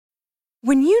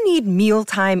When you need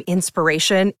mealtime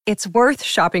inspiration, it's worth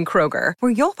shopping Kroger,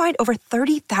 where you'll find over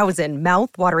 30,000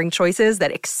 mouth-watering choices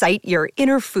that excite your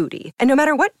inner foodie. And no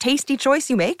matter what tasty choice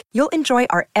you make, you'll enjoy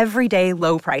our everyday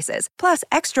low prices, plus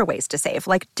extra ways to save,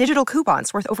 like digital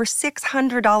coupons worth over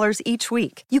 $600 each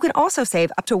week. You can also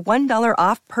save up to $1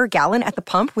 off per gallon at the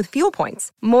pump with fuel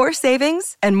points. More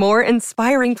savings and more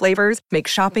inspiring flavors make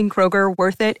shopping Kroger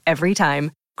worth it every time.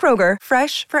 Kroger,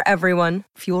 fresh for everyone.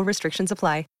 Fuel restrictions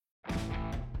apply.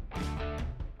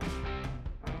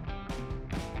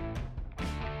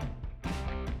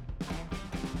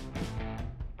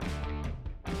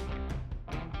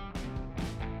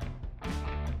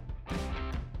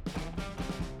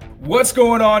 What's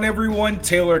going on, everyone?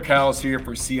 Taylor Cowles here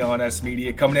for CLNS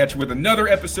Media, coming at you with another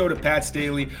episode of Pat's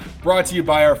Daily, brought to you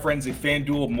by our friends at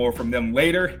FanDuel. More from them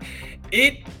later.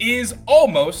 It is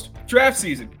almost draft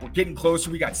season. We're getting closer.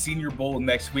 We got Senior Bowl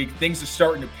next week. Things are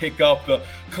starting to pick up. The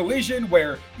collision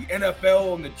where the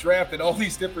NFL and the draft and all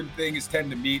these different things tend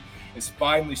to meet is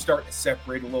finally starting to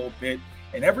separate a little bit.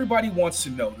 And everybody wants to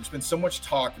know, there's been so much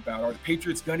talk about, are the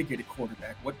Patriots going to get a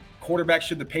quarterback? What quarterback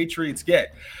should the Patriots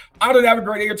get? I don't have a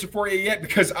great answer for you yet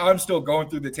because I'm still going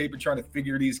through the tape and trying to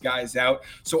figure these guys out.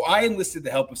 So I enlisted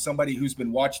the help of somebody who's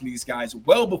been watching these guys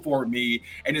well before me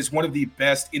and is one of the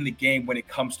best in the game when it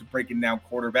comes to breaking down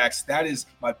quarterbacks. That is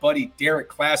my buddy Derrik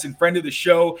Klassen, friend of the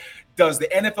show, does the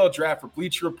NFL draft for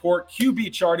Bleacher Report,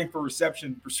 QB charting for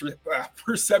Perception,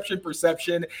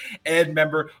 and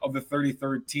member of the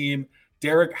 33rd team.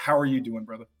 Derrik, how are you doing,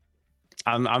 brother?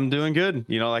 I'm doing good.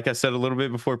 You know, like I said a little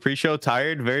bit before pre-show,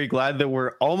 tired, very glad that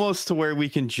we're almost to where we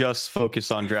can just focus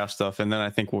on draft stuff. And then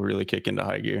I think we'll really kick into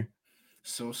high gear.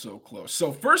 So close.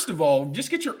 So first of all,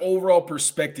 just get your overall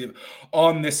perspective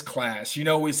on this class. You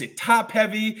know, is it top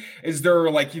heavy? Is there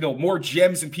more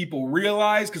gems than people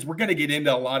realize? Because we're going to get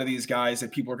into a lot of these guys that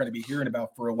people are going to be hearing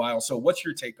about for a while. So what's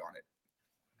your take on it?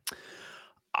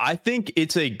 I think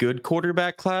it's a good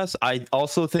quarterback class. I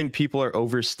also think people are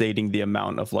overstating the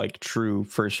amount of true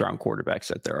first round quarterbacks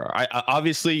that there are. I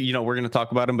obviously, we're going to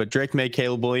talk about them, but Drake May,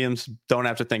 Caleb Williams, don't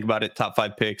have to think about it. Top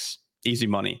 5 picks, easy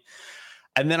money.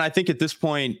 And then I think at this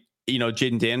point,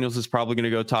 Jaden Daniels is probably going to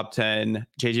go top 10.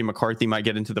 JJ McCarthy might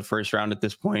get into the first round at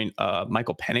this point.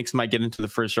 Michael Penix might get into the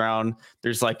first round.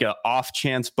 There's an off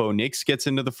chance Bo Nix gets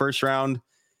into the first round.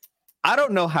 I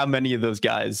don't know how many of those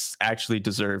guys actually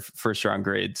deserve first round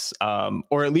grades,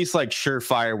 or at least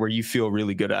surefire where you feel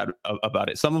really good about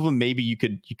it. Some of them maybe you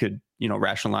could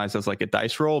rationalize as a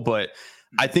dice roll, but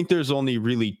I think there's only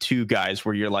really 2 guys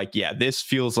where you're yeah, this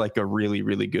feels like a really,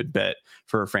 really good bet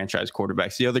for a franchise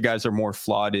quarterback. The other guys are more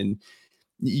flawed, and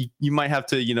you might have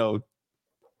to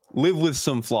live with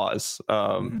some flaws,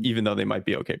 even though they might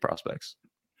be okay prospects.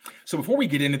 So before we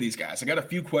get into these guys, I got a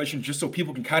few questions just so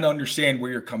people can kind of understand where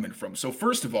you're coming from. So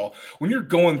first of all, when you're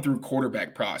going through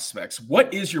quarterback prospects,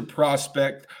 what is your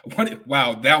prospect?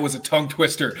 Wow, that was a tongue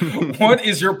twister. What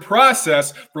is your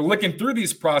process for looking through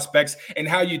these prospects and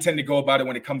how you tend to go about it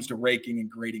when it comes to ranking and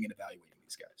grading and evaluating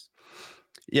these guys?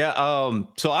 Yeah.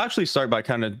 So I'll actually start by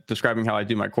kind of describing how I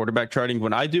do my quarterback charting.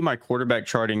 When I do my quarterback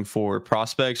charting for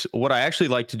prospects, what I actually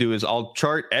like to do is I'll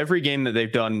chart every game that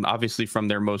they've done, obviously from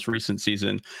their most recent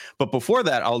season. But before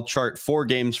that, I'll chart 4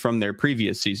 games from their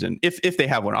previous season. If they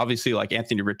have one, obviously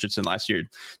Anthony Richardson last year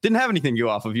didn't have anything to go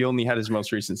off of. He only had his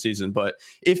most recent season. But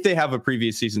if they have a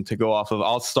previous season to go off of,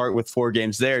 I'll start with 4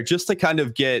 games there just to kind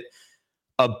of get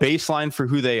a baseline for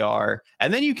who they are.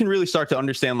 And then you can really start to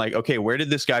understand okay, where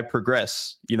did this guy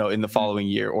progress, in the following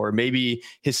year? Or maybe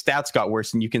his stats got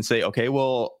worse and you can say, okay,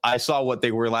 well, I saw what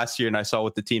they were last year and I saw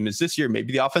what the team is this year.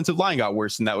 Maybe the offensive line got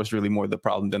worse and that was really more the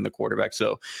problem than the quarterback.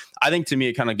 So I think to me,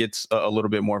 it kind of gets a little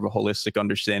bit more of a holistic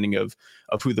understanding of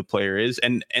who the player is.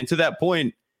 And to that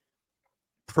point,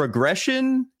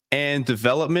 progression and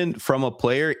development from a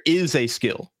player is a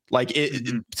skill.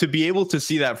 To be able to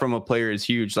see that from a player is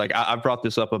huge. I've brought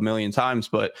this up a million times,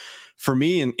 but for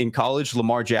me in college,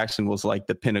 Lamar Jackson was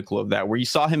the pinnacle of that, where you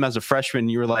saw him as a freshman.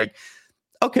 You were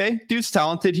okay, dude's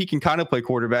talented. He can kind of play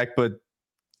quarterback, but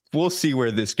we'll see where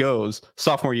this goes.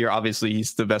 Sophomore year, obviously,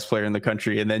 he's the best player in the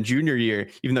country. And then junior year,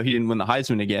 even though he didn't win the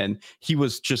Heisman again, he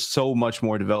was just so much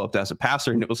more developed as a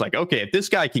passer. And it was okay, if this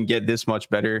guy can get this much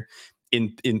better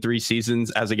in 3 seasons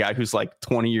as a guy who's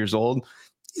 20 years old,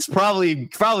 he's probably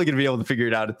going to be able to figure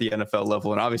it out at the NFL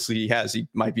level. And obviously he has. He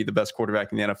might be the best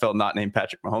quarterback in the NFL, not named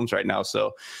Patrick Mahomes right now.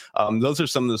 So those are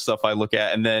some of the stuff I look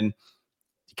at. And then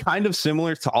kind of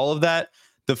similar to all of that,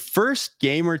 the first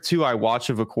game or 2 I watch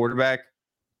of a quarterback,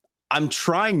 I'm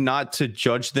trying not to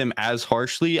judge them as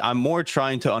harshly. I'm more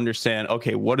trying to understand,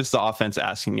 okay, what is the offense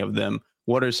asking of them?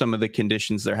 what are some of the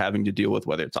conditions they're having to deal with,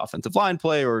 whether it's offensive line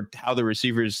play or how the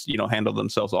receivers, handle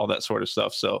themselves, all that sort of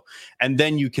stuff. So, and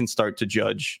then you can start to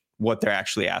judge what they're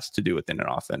actually asked to do within an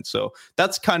offense. So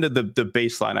that's kind of the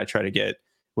baseline I try to get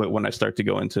when I start to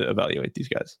go into evaluate these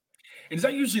guys. And is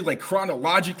that usually like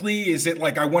chronologically? Is it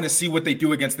like I want to see what they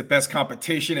do against the best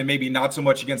competition and maybe not so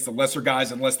much against the lesser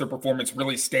guys unless their performance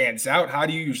really stands out? How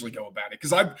do you usually go about it?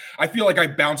 Because I feel like I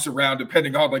bounce around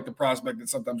depending on like the prospect and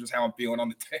sometimes just how I'm feeling on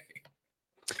the day.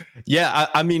 Yeah,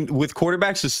 I mean, with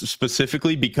quarterbacks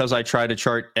specifically, because I try to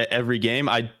chart every game,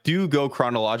 I do go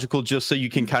chronological just so you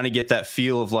can kind of get that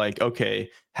feel of like, okay,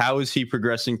 how is he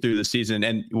progressing through the season?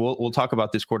 And we'll talk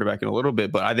about this quarterback in a little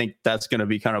bit, but I think that's going to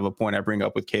be kind of a point I bring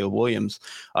up with Caleb Williams,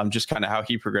 just kind of how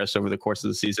he progressed over the course of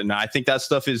the season. Now, I think that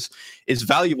stuff is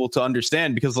valuable to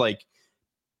understand because like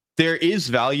there is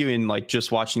value in like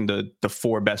just watching the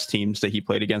 4 best teams that he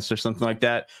played against or something like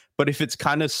that. But if it's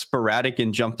kind of sporadic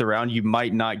and jumped around, you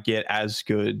might not get as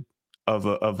good of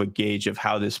a gauge of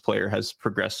how this player has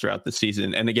progressed throughout the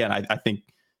season. And again, I think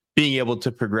being able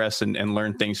to progress and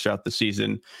learn things throughout the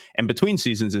season and between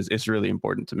seasons is really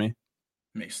important to me.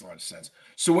 Makes a lot of sense.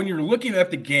 So when you're looking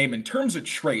at the game in terms of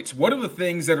traits, what are the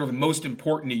things that are the most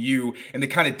important to you and that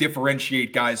kind of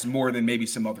differentiate guys more than maybe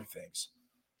some other things?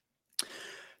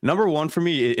 Number one for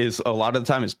me is a lot of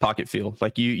the time is pocket feel.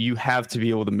 Like you have to be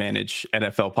able to manage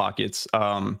NFL pockets.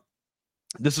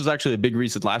 This was actually a big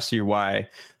reason last year why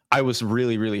I was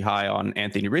really, really high on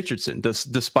Anthony Richardson,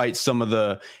 despite some of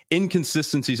the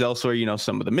inconsistencies elsewhere,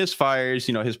 some of the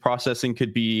misfires, his processing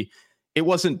it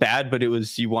wasn't bad, but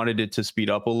you wanted it to speed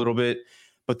up a little bit.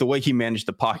 But the way he managed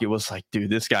the pocket was like,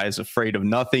 dude, this guy is afraid of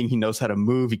nothing. He knows how to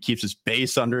move. He keeps his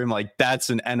base under him. Like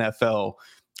that's an NFL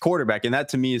quarterback. And that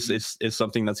to me is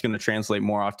something that's going to translate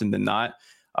more often than not.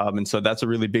 And so that's a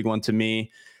really big one to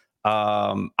me.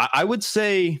 I would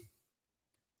say,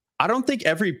 I don't think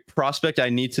every prospect I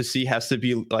need to see has to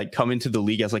be like come into the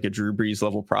league as like a Drew Brees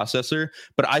level processor,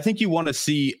 but I think you want to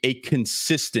see a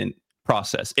consistent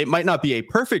process. It might not be a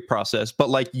perfect process, but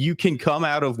like you can come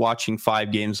out of watching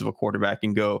 5 games of a quarterback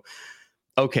and go,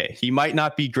 okay, he might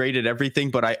not be great at everything,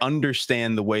 but I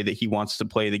understand the way that he wants to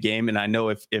play the game. And I know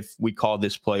if we call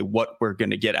this play, what we're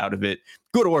going to get out of it,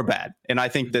 good or bad. And I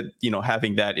think that,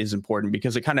 having that is important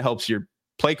because it kind of helps your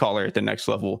play caller at the next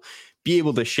level be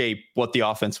able to shape what the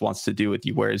offense wants to do with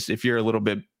you. Whereas if you're a little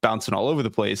bit bouncing all over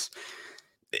the place,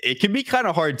 it can be kind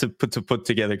of hard to put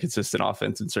together consistent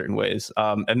offense in certain ways.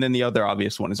 And then the other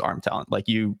obvious one is arm talent. Like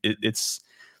the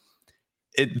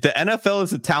NFL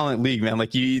is a talent league, man.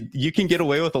 Like you can get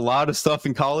away with a lot of stuff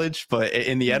in college, but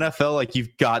in the NFL, like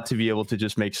you've got to be able to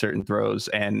just make certain throws.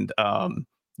 And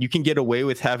you can get away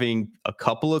with having a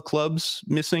couple of clubs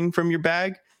missing from your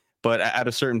bag, but at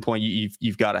a certain point,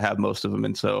 you've got to have most of them.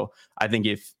 And so I think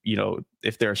if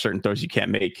there are certain throws you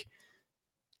can't make,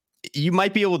 you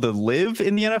might be able to live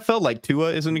in the NFL. Like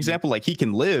Tua is an example. Like he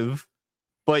can live,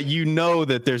 but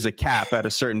that there's a cap at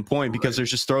a certain point because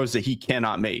there's just throws that he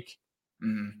cannot make.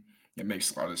 Mm-hmm. It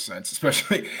makes a lot of sense,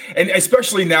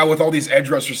 especially now with all these edge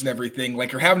rushers and everything.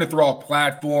 Like you're having to throw a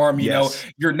platform,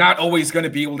 you're not always going to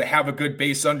be able to have a good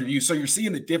base under you. So you're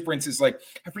seeing the differences. Like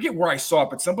I forget where I saw it,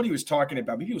 but somebody was talking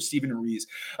about, maybe it was Stephen Ruiz,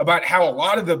 about how a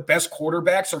lot of the best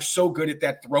quarterbacks are so good at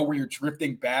that throw where you're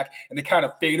drifting back and they kind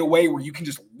of fade away where you can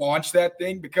just launch that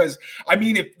thing. Because I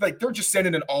mean, if like they're just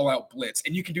sending an all-out blitz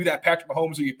and you can do that Patrick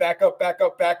Mahomes where you back up,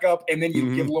 and then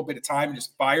you give a little bit of time and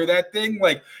just fire that thing.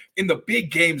 Like in the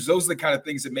big games, those are the kind of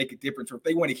things that make a difference. Or if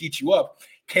they want to heat you up,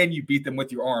 can you beat them with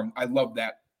your arm? I love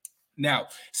that. Now,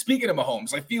 speaking of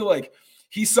Mahomes, I feel like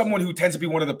he's someone who tends to be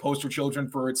one of the poster children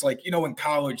for it's like, in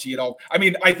college,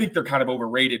 I think they're kind of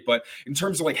overrated, but in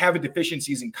terms of like having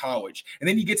deficiencies in college, and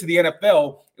then you get to the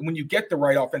NFL, and when you get the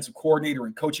right offensive coordinator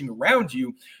and coaching around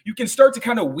you, you can start to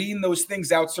kind of wean those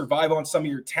things out, survive on some of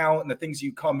your talent and the things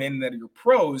you come in that are your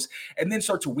pros, and then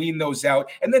start to wean those out.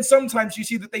 And then sometimes you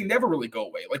see that they never really go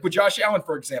away. Like with Josh Allen,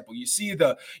 for example, you see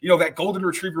that golden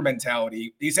retriever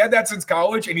mentality. He's had that since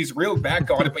college and he's reeled back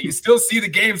on it, but you still see the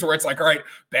games where it's like, all right,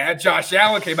 bad Josh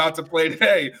Allen came out to play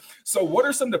today. So what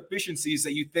are some deficiencies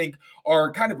that you think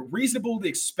are kind of reasonable to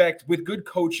expect with good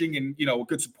coaching and, a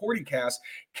good supporting cast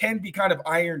can be kind of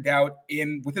ironed out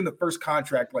within the first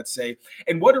contract, let's say?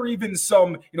 And what are even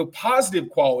some, positive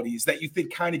qualities that you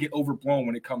think kind of get overblown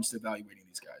when it comes to evaluating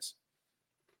these guys?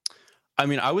 I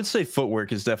mean, I would say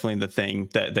footwork is definitely the thing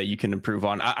that you can improve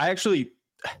on. I actually,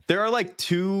 there are like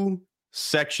 2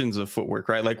 sections of footwork,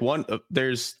 right? Like one,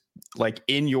 there's like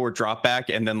in your drop back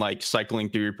and then like cycling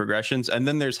through your progressions. And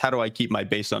then there's how do I keep my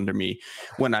base under me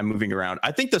when I'm moving around?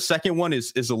 I think the second one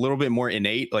is a little bit more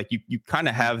innate. Like you kind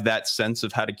of have that sense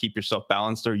of how to keep yourself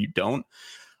balanced or you don't.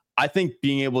 I think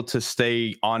being able to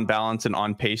stay on balance and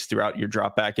on pace throughout your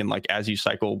drop back and like as you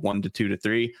cycle 1 to 2 to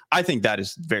 3, I think that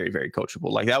is very, very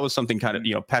coachable. Like that was something kind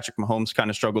of, Patrick Mahomes kind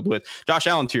of struggled with. Josh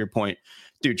Allen, to your point,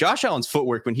 dude, Josh Allen's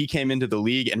footwork when he came into the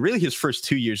league and really his first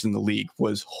 2 years in the league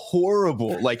was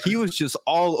horrible. Like he was just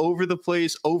all over the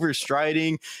place,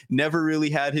 overstriding, never really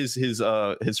had his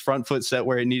front foot set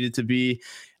where it needed to be.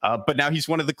 But now he's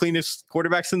one of the cleanest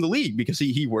quarterbacks in the league because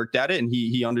he worked at it and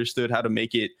he understood how to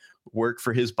make it work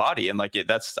for his body. And like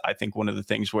that's, I think, one of the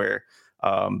things where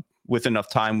with enough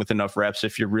time, with enough reps,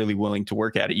 if you're really willing to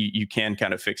work at it, you can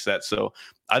kind of fix that. So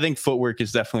I think footwork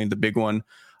is definitely the big one.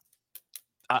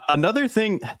 Another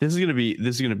thing, this is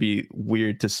going to be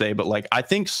weird to say, but like, I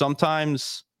think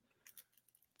sometimes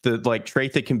the like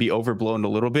trait that can be overblown a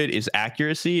little bit is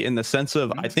accuracy, in the sense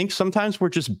of, I think sometimes we're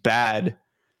just bad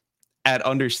at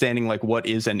understanding like what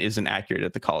is and isn't accurate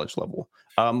at the college level.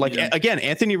 Again,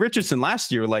 Anthony Richardson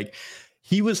last year, like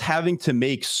he was having to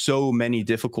make so many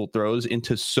difficult throws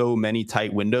into so many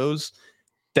tight windows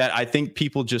that I think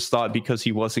people just thought because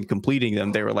he wasn't completing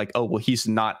them, they were like, oh, well, he's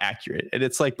not accurate. And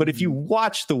it's like, but if you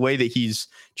watch the way that he's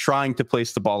trying to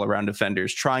place the ball around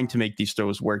defenders, trying to make these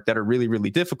throws work that are really, really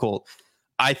difficult,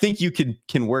 I think you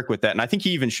can work with that. And I think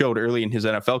he even showed early in his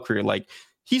NFL career, like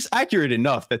he's accurate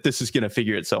enough that this is going to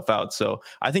figure itself out. So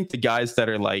I think the guys that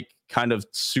are like kind of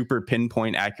super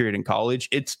pinpoint accurate in college,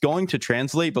 it's going to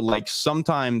translate, but like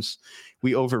sometimes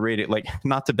we overrate it. Like,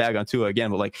 not to bag on Tua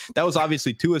again, but like that was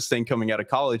obviously Tua's thing coming out of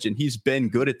college, and he's been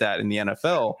good at that in the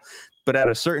NFL. But at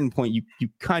a certain point, you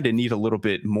kind of need a little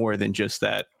bit more than just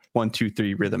that 1, 2,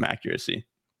 3 rhythm accuracy.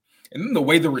 And then the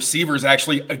way the receivers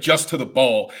actually adjust to the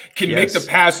ball can make the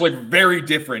pass look very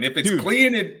different. If it's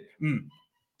clean,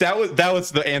 That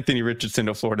was the Anthony Richardson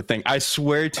of Florida thing. I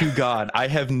swear to God, I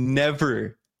have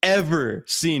never, ever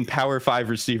seen Power 5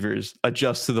 receivers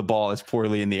adjust to the ball as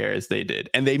poorly in the air as they did.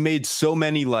 And they made so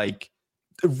many like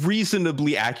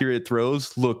reasonably accurate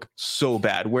throws look so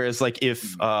bad. Whereas like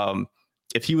if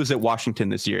he was at Washington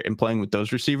this year and playing with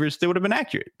those receivers, they would have been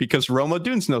accurate because Rome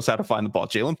Odunze knows how to find the ball.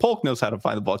 Jalen Polk knows how to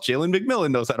find the ball. Jalen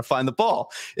McMillan knows how to find the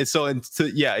ball.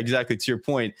 Yeah, exactly. To your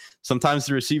point, sometimes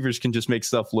the receivers can just make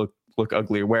stuff look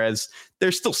uglier, whereas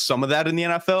there's still some of that in the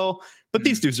NFL, but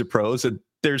these dudes are pros and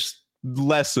there's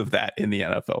less of that in the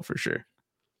NFL for sure.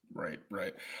 Right.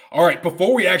 All right,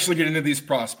 before we actually get into these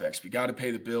prospects, we got to pay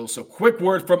the bills. So quick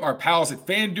word from our pals at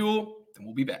FanDuel, and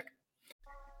we'll be back.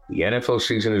 The NFL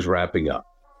season is wrapping up,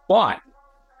 but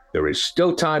there is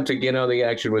still time to get on the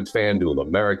action with FanDuel,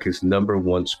 America's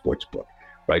 #1 sportsbook.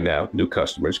 Right now, new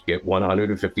customers get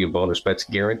 $150 in bonus bets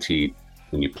guaranteed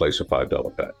when you place a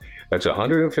 $5 bet. That's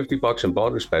 $150 in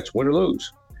bonus bets, win or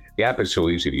lose. The app is so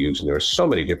easy to use, and there are so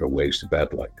many different ways to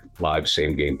bet, like live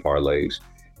same-game parlays,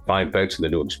 find bets in the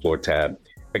new Explore tab,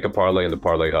 pick a parlay in the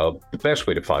Parlay Hub, the best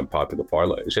way to find popular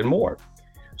parlays, and more.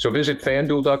 So visit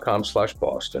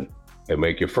FanDuel.com/Boston and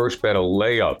make your first bet a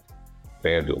layup.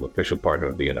 FanDuel, official partner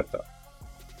of the NFL.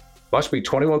 Must be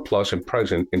 21 plus and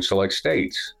present in select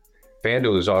states.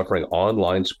 FanDuel is offering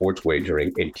online sports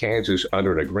wagering in Kansas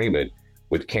under an agreement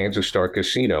with Kansas Star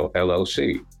Casino,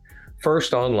 LLC.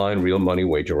 First online real money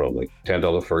wager only.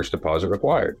 $10 first deposit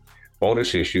required.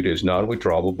 Bonus issued is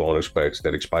non-withdrawable bonus bets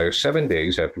that expire 7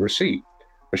 days after receipt.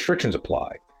 Restrictions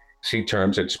apply. See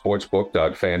terms at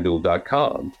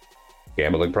sportsbook.fanduel.com.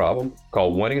 Gambling problem?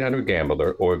 Call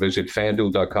 1-800-GAMBLER or visit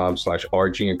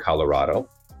fanduel.com/RG in Colorado,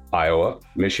 Iowa,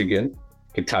 Michigan,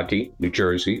 Kentucky, New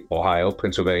Jersey, Ohio,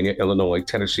 Pennsylvania, Illinois,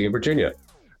 Tennessee, and Virginia.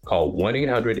 Call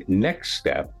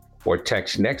 1-800-NEXT-STEP or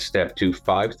text Next Step to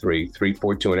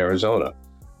 53342 in Arizona,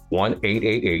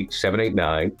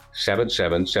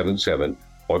 1-888-789-7777,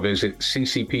 or visit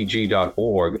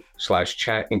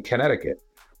ccpg.org/chat in Connecticut,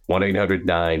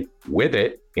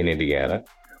 1-800-9-WITH-IT in Indiana,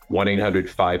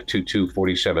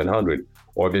 1-800-522-4700,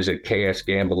 or visit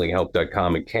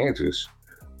ksgamblinghelp.com in Kansas,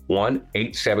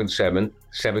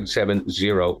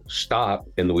 1-877-770-STOP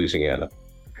in Louisiana.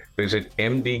 Visit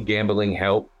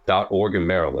mdgamblinghelp.org in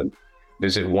Maryland.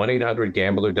 Visit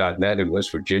 1-800-GAMBLER.net in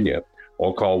West Virginia,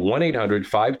 or call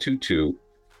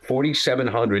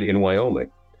 1-800-522-4700 in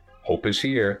Wyoming. Hope is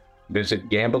here. Visit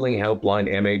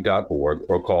gamblinghelplinema.org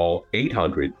or call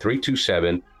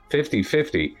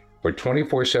 800-327-5050 for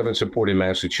 24/7 support in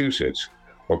Massachusetts,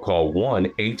 or call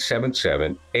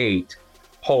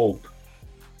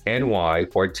 1-877-8-HOPE-NY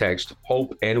or text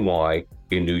HOPE-NY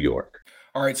in New York.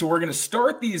 All right, so we're going to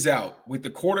start these out with the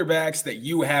quarterbacks that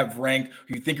you have ranked,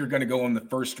 who you think are going to go in the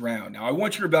first round. Now, I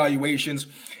want your evaluations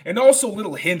and also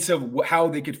little hints of how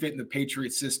they could fit in the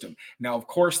Patriots system. Now, of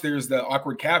course, there's the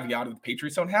awkward caveat of the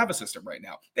Patriots don't have a system right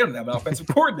now. They don't have an offensive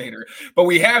coordinator, but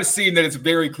we have seen that it's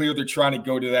very clear they're trying to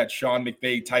go to that Sean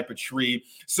McVay type of tree.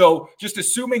 So just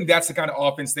assuming that's the kind of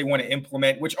offense they want to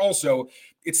implement, which also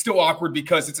it's still awkward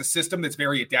because it's a system that's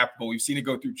very adaptable. We've seen it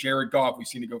go through Jared Goff. We've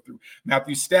seen it go through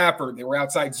Matthew Stafford. They were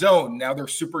outside zone. Now they're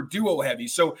super duo heavy.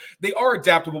 So they are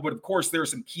adaptable, but of course there are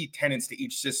some key tenets to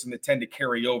each system that tend to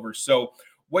carry over. So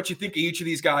what you think of each of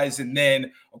these guys, and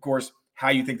then of course, how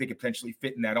you think they could potentially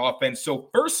fit in that offense. So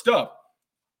first up,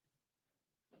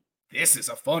 this is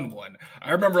a fun one.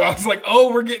 I remember I was like,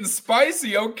 oh, we're getting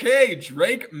spicy. Okay,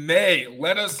 Drake May,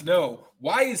 let us know.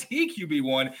 Why is he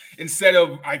QB1 instead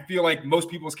of, I feel like most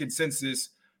people's consensus,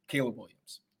 Caleb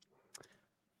Williams?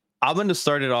 I'm going to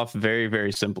start it off very,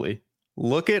 very simply.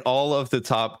 Look at all of the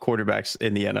top quarterbacks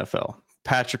in the NFL.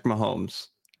 Patrick Mahomes,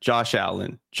 Josh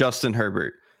Allen, Justin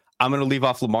Herbert. I'm going to leave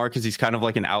off Lamar because he's kind of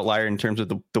like an outlier in terms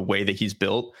of the way that he's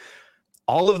built.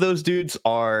 All of those dudes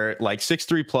are like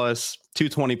 6'3 plus,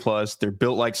 220 plus. They're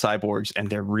built like cyborgs,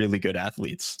 and they're really good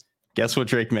athletes. Guess what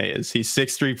Drake May is? He's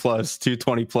 6'3 plus,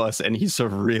 220 plus, and he's a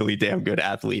really damn good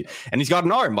athlete. And he's got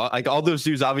an arm. Like all those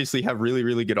dudes obviously have really,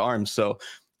 really good arms. So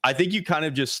I think you kind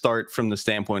of just start from the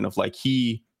standpoint of like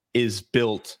he is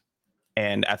built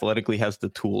and athletically has the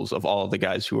tools of all of the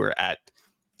guys who are at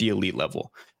the elite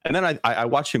level. And then I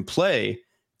watch him play,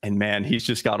 and man, he's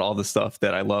just got all the stuff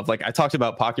that I love. Like I talked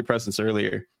about pocket presence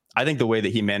earlier. I think the way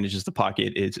that he manages the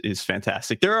pocket is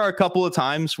fantastic. There are a couple of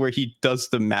times where he does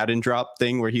the Madden drop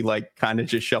thing where he like kind of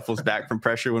just shuffles back from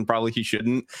pressure when probably he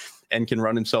shouldn't and can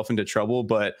run himself into trouble.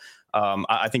 But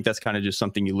I think that's kind of just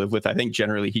something you live with. I think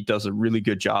generally he does a really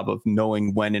good job of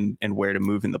knowing when and where to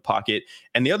move in the pocket.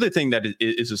 And the other thing that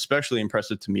is especially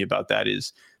impressive to me about that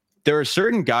is there are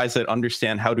certain guys that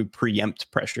understand how to preempt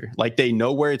pressure. Like they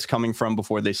know where it's coming from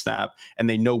before they snap, and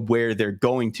they know where they're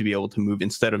going to be able to move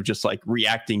instead of just like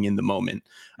reacting in the moment.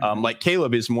 Like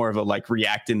Caleb is more of a like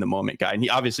react in the moment guy. And he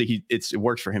obviously it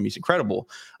works for him. He's incredible.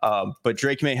 But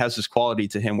Drake May has this quality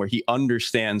to him where he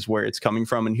understands where it's coming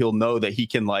from, and he'll know that he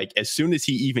can like, as soon as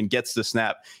he even gets the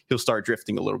snap, he'll start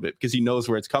drifting a little bit because he knows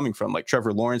where it's coming from. Like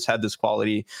Trevor Lawrence had this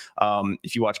quality.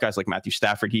 If you watch guys like Matthew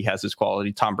Stafford, he has this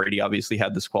quality. Tom Brady obviously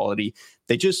had this quality.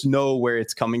 They just know where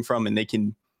it's coming from, and they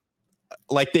can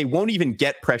like they won't even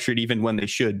get pressured even when they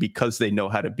should because they know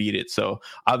how to beat it. So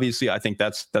obviously I think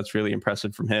that's really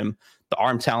impressive from him. The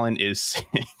arm talent is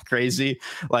crazy.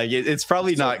 Like it's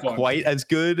probably so not quite as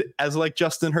good as like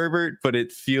Justin Herbert, but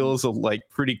it feels like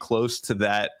pretty close to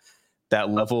that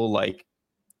level. Like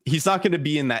he's not going to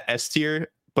be in that S tier,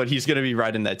 but he's going to be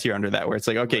right in that tier under that, where it's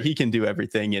like, okay, he can do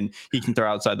everything, and he can throw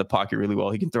outside the pocket really well.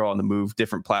 He can throw on the move,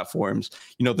 different platforms.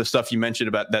 You know, the stuff you mentioned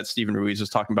about that Steven Ruiz was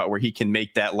talking about, where he can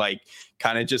make that like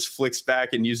kind of just flicks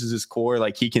back and uses his core.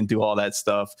 Like he can do all that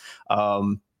stuff.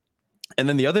 And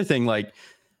then the other thing, like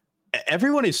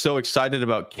everyone is so excited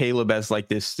about Caleb as like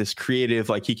this creative,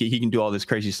 like he can do all this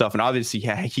crazy stuff. And obviously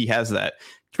he has that.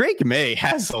 Drake May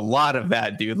has a lot of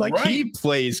that, dude. Like he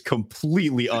plays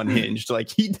completely unhinged. Like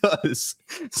he does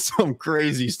some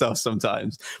crazy stuff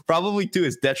sometimes, probably to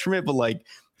his detriment, but like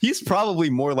he's probably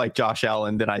more like Josh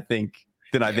Allen than I think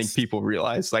people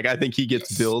realize. Like I think he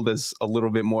gets billed as a little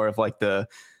bit more of like the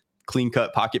clean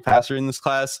cut pocket passer in this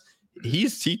class.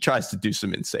 He tries to do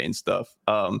some insane stuff.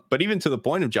 But even to the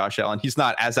point of Josh Allen, he's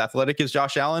not as athletic as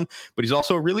Josh Allen, but he's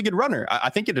also a really good runner. I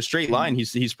think in a straight line,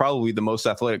 he's probably the most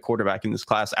athletic quarterback in this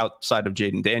class outside of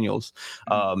Jaden Daniels.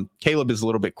 Caleb is a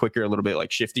little bit quicker, a little bit like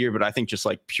shiftier, but I think just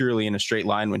like purely in a straight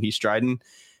line when he's striding,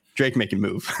 Drake make him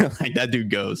move. Like that dude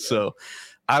goes. So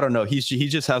I don't know. He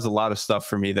just has a lot of stuff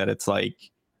for me that it's like,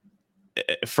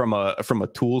 from a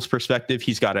tools perspective,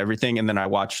 he's got everything. And then I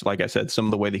watch, like I said, some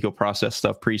of the way that he'll process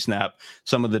stuff pre-snap,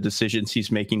 some of the decisions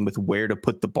he's making with where to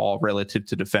put the ball relative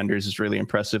to defenders is really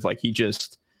impressive. Like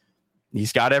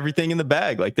he's got everything in the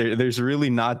bag. Like there's really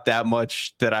not that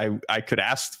much that I could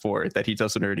ask for that he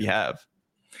doesn't already have.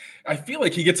 I feel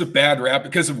like he gets a bad rap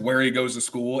because of where he goes to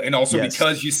school, and also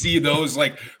because you see those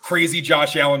like crazy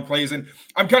Josh Allen plays. And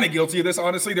I'm kind of guilty of this,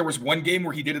 honestly. There was one game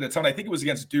where he did it a ton. I think it was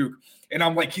against Duke. And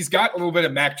I'm like, he's got a little bit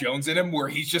of Mac Jones in him where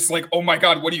he's just like, oh my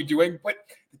God, what are you doing? But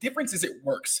the difference is it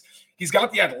works. He's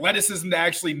got the athleticism to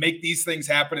actually make these things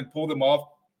happen and pull them off.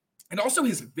 And also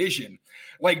his vision,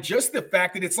 like just the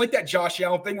fact that it's like that Josh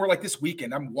Allen thing where like this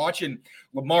weekend I'm watching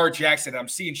Lamar Jackson, I'm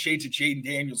seeing shades of Jaden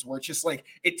Daniels where it's just like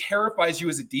it terrifies you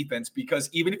as a defense because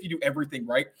even if you do everything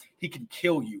right, he can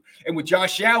kill you. And with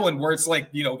Josh Allen where it's like,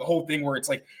 you know, the whole thing where it's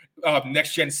like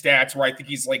next gen stats where I think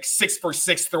he's like 6 for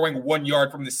 6 throwing 1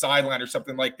 yard from the sideline or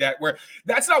something like that, where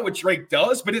that's not what Drake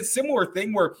does, but it's a similar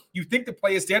thing where you think the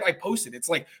play is dead. I posted it's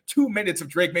like 2 minutes of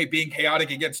Drake May being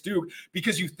chaotic against Duke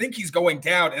because you think he's going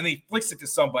down and then he flicks it to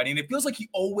somebody, and it feels like he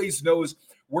always knows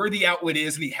where the outlet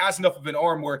is, and he has enough of an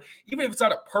arm where even if it's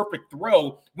not a perfect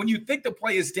throw, when you think the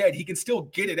play is dead, he can still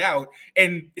get it out.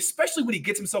 And especially when he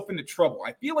gets himself into trouble,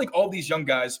 I feel like all these young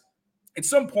guys, at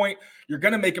some point, you're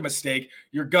going to make a mistake.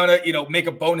 You're going to, make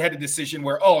a boneheaded decision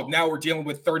where, now we're dealing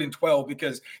with 3rd and 12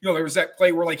 because, there was that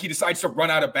play where like he decides to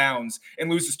run out of bounds and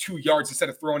loses 2 yards instead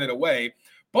of throwing it away.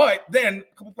 But then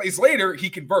a couple plays later, he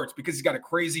converts because he's got a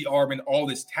crazy arm and all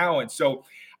this talent. So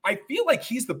I feel like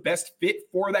he's the best fit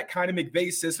for that kind of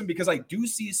McVay system because I do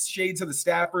see shades of the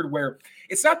Stafford where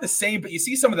it's not the same, but you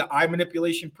see some of the eye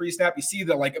manipulation pre-snap. You see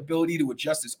the ability to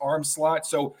adjust his arm slot.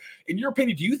 So in your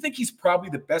opinion, do you think he's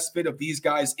probably the best fit of these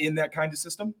guys in that kind of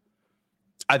system?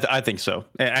 I think so.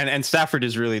 And Stafford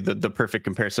is really the perfect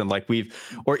comparison.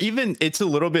 Or even it's a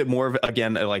little bit more of,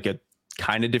 again, like a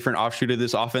kind of different offshoot of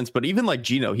this offense, but even like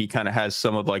Geno, he kind of has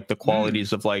some of the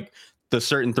qualities of the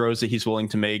certain throws that he's willing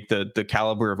to make, the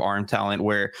caliber of arm talent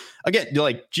where, again,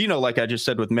 Geno, like I just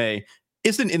said with May,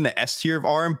 isn't in the S tier of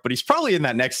arm, but he's probably in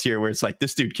that next tier where it's like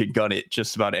this dude can gun it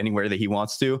just about anywhere that he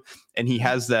wants to. And he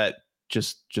has that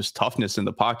just toughness in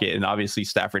the pocket. And obviously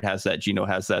Stafford has that, Geno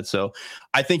has that. So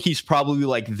I think he's probably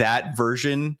like that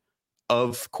version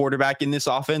of quarterback in this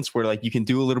offense where you can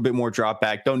do a little bit more drop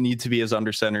back, don't need to be as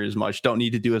under center as much, don't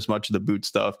need to do as much of the boot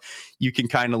stuff. You can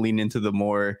kind of lean into the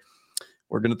more,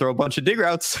 we're going to throw a bunch of dig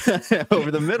routes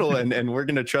over the middle and we're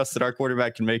going to trust that our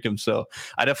quarterback can make them. So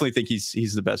I definitely think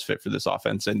he's the best fit for this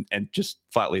offense and just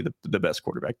flatly the best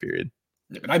quarterback, period.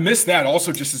 And I miss that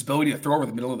also, just his ability to throw over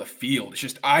the middle of the field. It's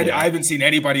just I haven't seen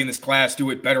anybody in this class do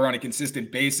it better on a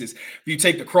consistent basis. If you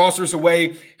take the crossers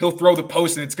away, he'll throw the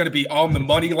post and it's going to be on the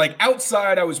money. Like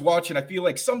outside, I was watching, I feel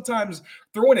like sometimes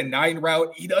throwing a 9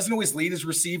 route, he doesn't always lead his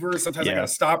receivers. Sometimes I got to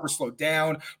stop or slow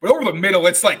down. But over the middle,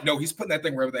 it's like, no, he's putting that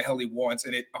thing wherever the hell he wants.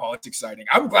 And it's exciting.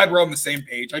 I'm glad we're on the same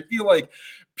page. I feel like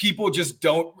people just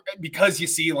don't, because you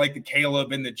see the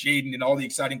Caleb and the Jaden and all the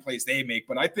exciting plays they make.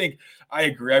 But I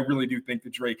agree. I really do think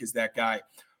that Drake is that guy.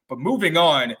 But moving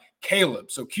on,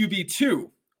 Caleb. So QB2,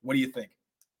 what do you think?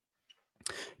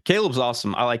 Caleb's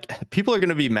awesome. People are going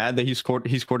to be mad that he's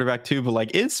quarterback too,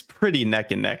 but it's pretty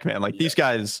neck and neck, man. These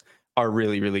guys are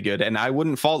really, really good. And I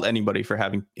wouldn't fault anybody for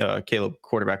having Caleb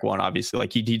quarterback 1, obviously.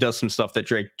 He does some stuff that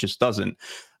Drake just doesn't.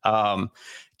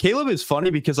 Caleb is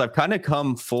funny because I've kind of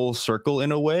come full circle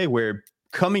in a way where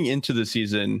coming into the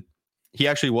season, he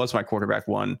actually was my quarterback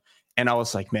 1. And I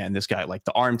was like, man, this guy,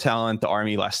 the arm talent, the arm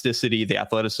elasticity, the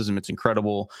athleticism, it's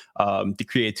incredible. The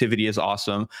creativity is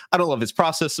awesome. I don't love his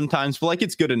process sometimes, but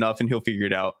it's good enough and he'll figure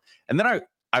it out. And then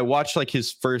I watched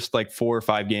his first 4 or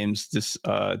 5 games this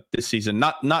season,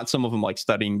 not some of them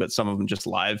studying, but some of them just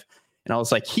live. And I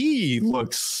was like, he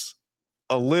looks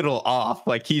a little off.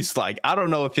 He's I don't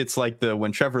know if it's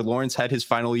when Trevor Lawrence had his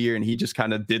final year and he just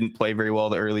kind of didn't play very well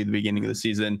the beginning of the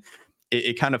season.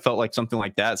 It kind of felt like something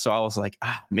like that. So I was like,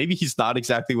 maybe he's not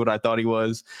exactly what I thought he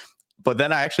was. But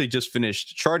then I actually just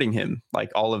finished charting him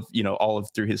all of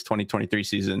through his 2023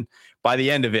 season. By the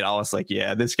end of it, I was like,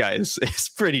 yeah, this guy is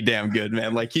pretty damn good,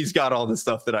 man. He's got all the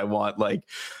stuff that I want.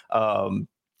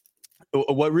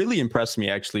 What really impressed me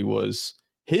actually was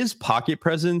his pocket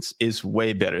presence is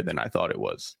way better than I thought it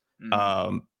was.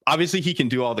 Mm-hmm. Obviously he can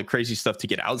do all the crazy stuff to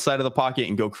get outside of the pocket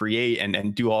and go create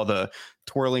and do all the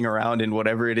twirling around and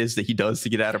whatever it is that he does to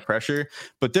get out of pressure.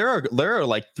 But there are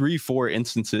 3-4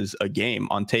 instances a game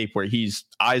on tape where he's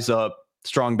eyes up,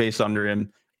 strong base under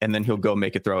him, and then he'll go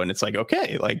make a throw. And it's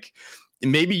okay,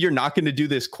 maybe you're not going to do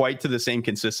this quite to the same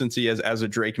consistency as a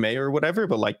Drake May or whatever,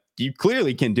 but you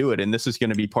clearly can do it. And this is going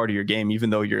to be part of your game,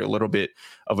 even though you're a little bit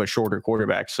of a shorter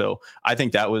quarterback. So I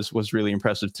think that was really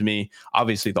impressive to me.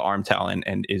 Obviously the arm talent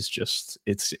and is just,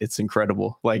 it's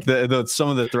incredible. The some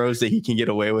of the throws that he can get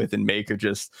away with and make are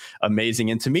just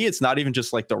amazing. And to me, it's not even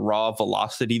just the raw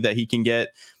velocity that he can get.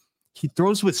 He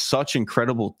throws with such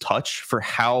incredible touch for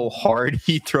how hard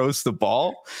he throws the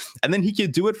ball. And then he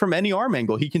can do it from any arm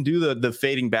angle. He can do the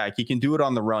fading back. He can do it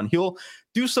on the run. He'll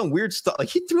do some weird stuff.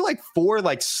 He threw 4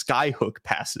 sky hook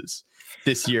passes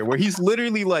this year where he's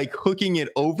literally hooking it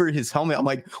over his helmet. I'm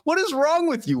like, what is wrong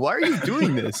with you? Why are you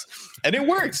doing this? And it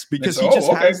works because he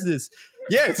just has this.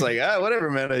 Yeah, it's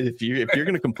whatever, man. If you're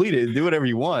going to complete it, do whatever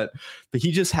you want. But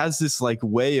he just has this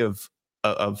way of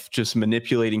just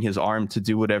manipulating his arm to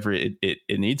do whatever it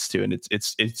needs to. And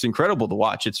it's incredible to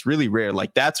watch. It's really rare.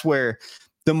 That's where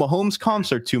the Mahomes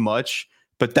comps are too much,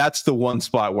 but that's the one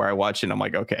spot where I watch it and I'm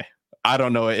like, okay, I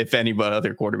don't know if any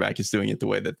other quarterback is doing it the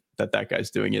way that guy's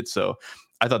doing it. So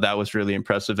I thought that was really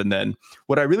impressive. And then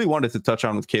what I really wanted to touch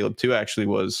on with Caleb too, actually,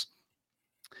 was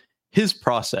his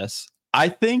process. I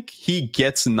think he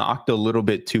gets knocked a little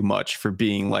bit too much for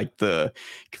being like the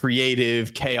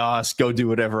creative chaos, go do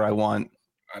whatever I want.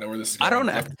 I know where this is going.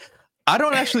 I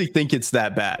don't actually think it's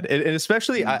that bad. And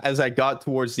especially as I got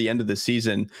towards the end of the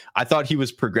season, I thought he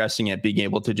was progressing at being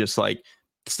able to just like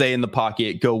stay in the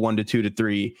pocket, go 1 to 2 to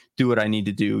 3, do what I need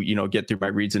to do, get through my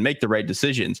reads and make the right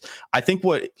decisions. I think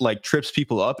what like trips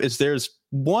people up is there's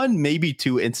 1, maybe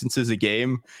 2 instances a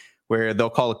game where they'll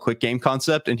call a quick game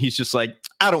concept and he's just like,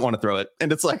 I don't want to throw it.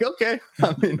 And it's like, okay,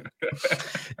 I mean,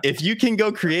 if you can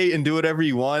go create and do whatever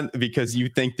you want because you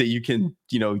think that you can,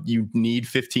 you need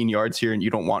 15 yards here and you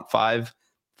don't want 5,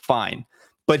 fine.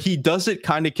 But he does it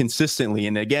kind of consistently.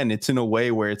 And again, it's in a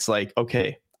way where it's like,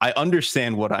 okay, I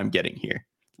understand what I'm getting here.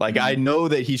 Like, I know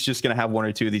that he's just going to have 1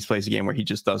 or 2 of these plays a game where he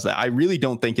just does that. I really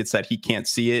don't think it's that he can't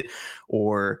see it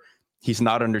or he's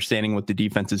not understanding what the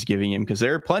defense is giving him, because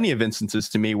there are plenty of instances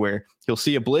to me where he'll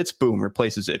see a blitz, boom,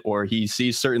 replaces it, or he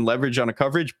sees certain leverage on a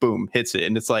coverage, boom, hits it.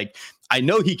 And it's like, I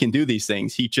know he can do these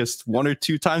things. He just 1 or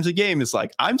 2 times a game is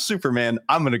like, I'm Superman.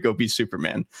 I'm going to go be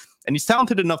Superman. And he's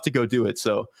talented enough to go do it.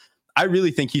 So I really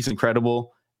think he's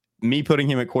incredible. Me putting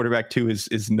him at quarterback 2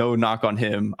 is no knock on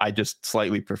him. I just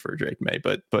slightly prefer Drake May,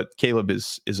 but Caleb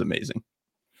is amazing.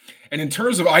 And in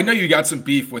terms of, I know you got some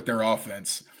beef with their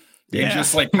offense. And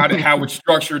just like how it's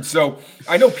structured. So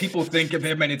I know people think of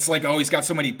him and it's like, oh, he's got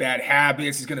so many bad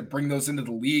habits. He's going to bring those into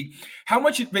the league. How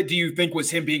much of it do you think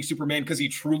was him being Superman because he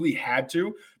truly had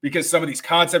to? Because some of these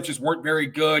concepts just weren't very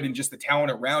good and just the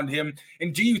talent around him.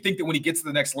 And do you think that when he gets to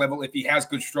the next level, if he has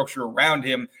good structure around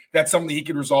him, that's something he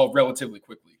can resolve relatively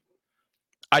quickly?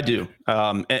 I do.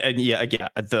 And yeah,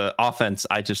 the offense,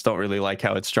 I just don't really like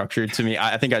how it's structured to me.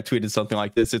 I think I tweeted something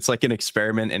like this. It's like an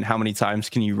experiment in how many times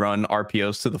can you run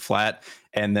RPOs to the flat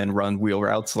and then run wheel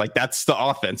routes. Like, that's the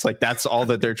offense. Like, that's all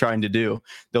that they're trying to do.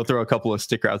 They'll throw a couple of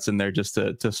stick routes in there just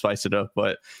to spice it up.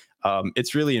 But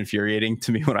it's really infuriating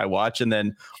to me when I watch. And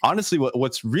then honestly,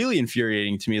 what's really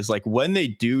infuriating to me is like when they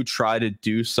do try to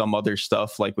do some other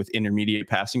stuff, like with intermediate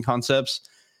passing concepts,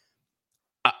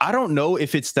 I don't know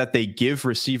if it's that they give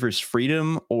receivers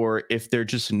freedom or if they're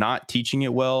just not teaching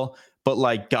it well, but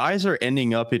like guys are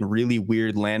ending up in really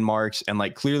weird landmarks and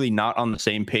like clearly not on the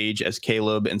same page as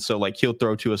Caleb. And so like he'll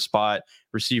throw to a spot,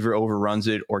 receiver overruns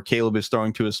it, or Caleb is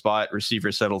throwing to a spot,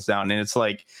 receiver settles down. And it's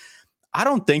like, I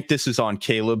don't think this is on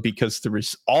Caleb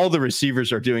because all the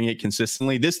receivers are doing it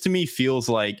consistently. This to me feels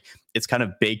like it's kind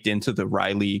of baked into the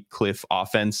Riley Cliff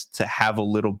offense to have a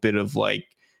little bit of like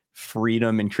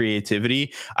freedom and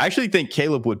creativity. I actually think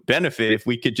Caleb would benefit if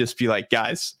we could just be like,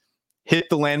 guys, hit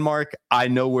the landmark. I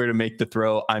know where to make the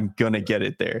throw. I'm going to get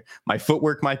it there. My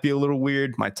footwork might be a little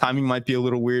weird. My timing might be a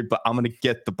little weird, but I'm going to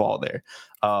get the ball there.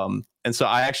 And so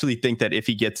I actually think that if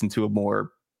he gets into a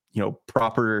more,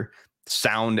 proper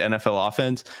sound NFL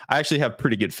offense, I actually have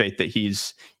pretty good faith that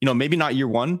he's, maybe not year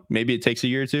 1, maybe it takes a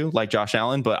year or 2 like Josh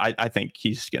Allen, but I think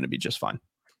he's going to be just fine.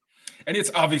 And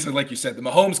it's obviously, like you said, the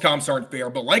Mahomes comps aren't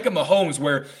fair, but like a Mahomes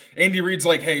where Andy Reid's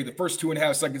like, hey, the first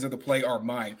 2.5 seconds of the play are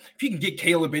mine. If he can get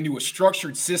Caleb into a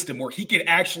structured system where he can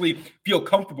actually feel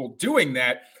comfortable doing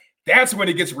that, that's when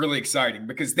it gets really exciting,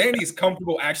 because then he's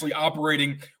comfortable actually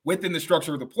operating within the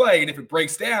structure of the play. And if it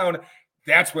breaks down,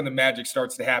 that's when the magic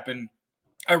starts to happen.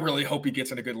 I really hope he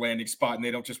gets in a good landing spot and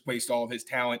they don't just waste all of his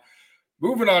talent.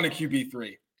 Moving on to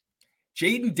QB3.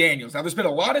 Jaden Daniels. Now, there's been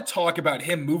a lot of talk about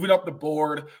him moving up the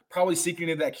board, probably seeking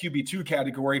into that QB2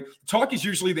 category. Talk is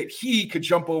usually that he could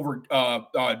jump over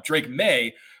Drake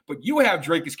May, but you have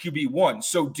Drake as QB1.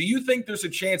 So do you think there's a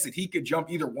chance that he could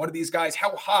jump either one of these guys?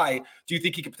 How high do you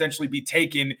think he could potentially be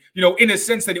taken, in a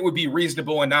sense that it would be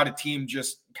reasonable and not a team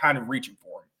just kind of reaching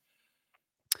for him?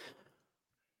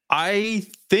 I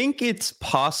think it's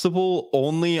possible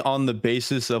only on the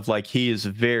basis of like he is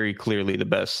very clearly the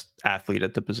best athlete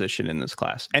at the position in this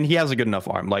class, and he has a good enough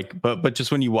arm. Like, but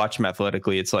just when you watch him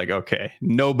athletically, it's like, okay,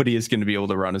 nobody is going to be able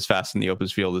to run as fast in the open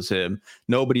field as him.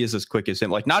 Nobody is as quick as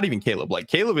him. Like, not even Caleb. Like,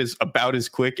 Caleb is about as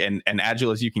quick and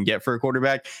agile as you can get for a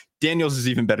quarterback. Daniels is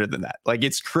even better than that. Like,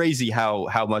 it's crazy how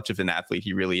much of an athlete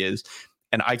he really is,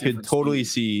 and I could totally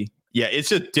see. Yeah,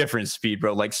 it's a different speed,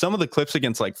 bro. Like some of the clips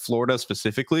against like Florida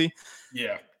specifically.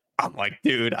 Yeah. I'm like,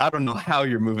 dude, I don't know how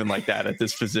you're moving like that at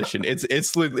this position.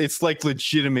 It's like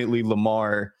legitimately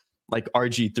Lamar, like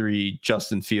RG3,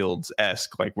 Justin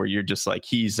Fields-esque, like where you're just like,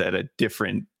 he's at a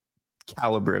different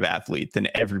caliber of athlete than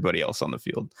everybody else on the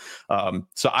field.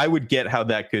 So I would get how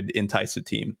that could entice a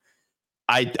team.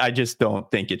 I just don't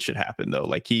think it should happen though.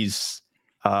 Like he's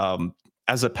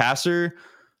as a passer,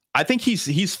 I think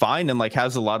he's fine and like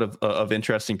has a lot of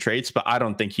interesting traits, but I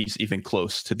don't think he's even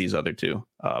close to these other two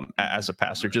as a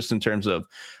passer, just in terms of.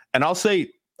 And I'll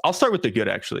start with the good.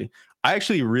 Actually, I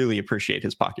actually really appreciate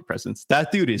his pocket presence.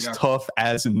 That dude is tough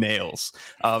as nails,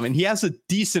 and he has a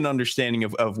decent understanding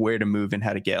of where to move and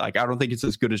how to get. Like, I don't think it's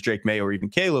as good as Drake May or even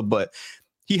Caleb, but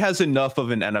he has enough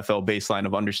of an NFL baseline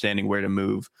of understanding where to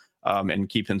move. And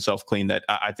keep himself clean that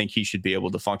I think he should be able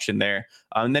to function there.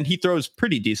 And then he throws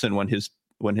pretty decent when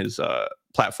his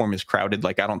platform is crowded.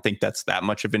 Like, I don't think that's that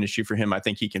much of an issue for him. I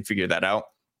think he can figure that out.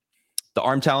 The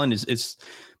arm talent is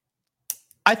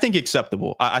I think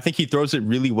acceptable. I think he throws it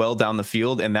really well down the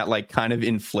field, and that like kind of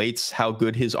inflates how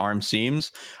good his arm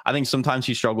seems. I think sometimes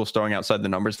he struggles throwing outside the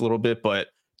numbers a little bit, but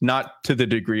not to the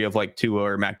degree of like Tua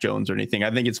or Mac Jones or anything.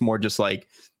 I think it's more just like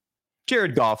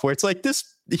Jared Goff, where it's like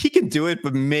this, he can do it,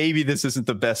 but maybe this isn't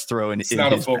the best throw in. It's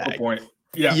not a focal point.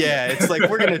 Yeah. It's like,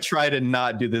 we're going to try to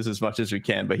not do this as much as we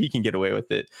can, but he can get away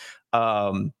with it.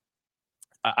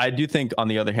 I do think, on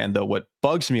the other hand, though, what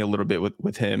bugs me a little bit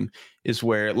with him is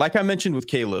where, like I mentioned with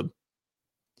Caleb,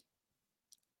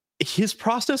 his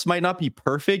process might not be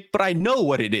perfect, but I know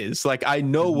what it is. Like, I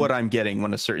know what I'm getting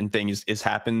when a certain thing is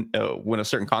happen, when a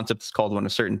certain concept is called, when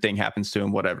a certain thing happens to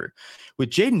him, whatever. With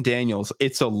Jaden Daniels,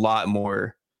 it's a lot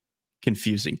more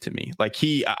confusing to me. Like,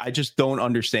 I just don't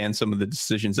understand some of the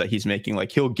decisions that he's making.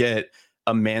 Like, he'll get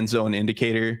a man zone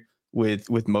indicator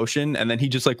with motion, and then he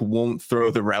just like won't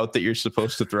throw the route that you're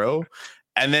supposed to throw.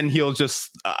 And then he'll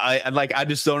just, I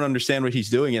just don't understand what he's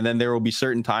doing. And then there will be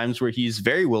certain times where he's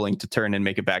very willing to turn and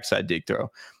make a backside dig throw.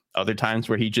 Other times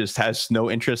where he just has no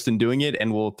interest in doing it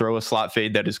and will throw a slot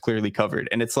fade that is clearly covered.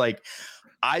 And it's like,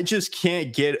 I just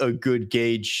can't get a good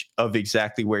gauge of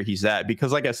exactly where he's at,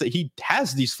 because like I said, he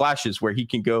has these flashes where he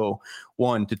can go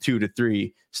 1 to 2 to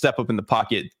 3, step up in the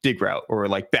pocket, dig route, or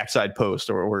like backside post,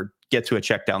 or get to a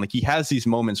check down. Like, he has these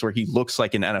moments where he looks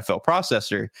like an NFL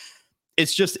processor.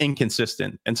 It's just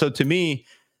inconsistent. And so to me,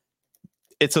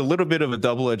 it's a little bit of a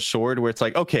double-edged sword where it's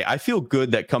like, okay, I feel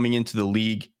good that coming into the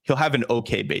league, he'll have an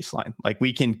okay baseline. Like,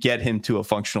 we can get him to a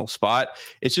functional spot.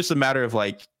 It's just a matter of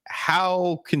like,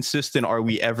 how consistent are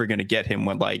we ever going to get him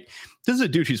when, like, this is a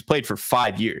dude who's played for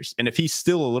 5 years. And if he's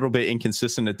still a little bit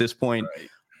inconsistent at this point, right,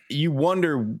 you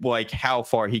wonder like how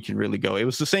far he can really go. It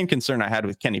was the same concern I had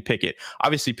with Kenny Pickett.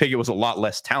 Obviously, Pickett was a lot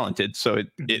less talented, so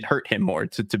it hurt him more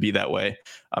to be that way.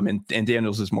 And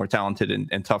Daniels is more talented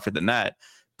and tougher than that.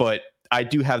 But I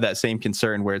do have that same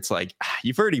concern where it's like,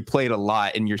 you've already played a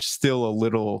lot and you're still a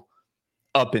little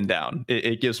up and down.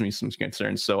 It gives me some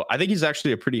concerns. So I think he's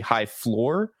actually a pretty high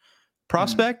floor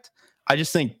prospect. I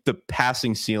just think the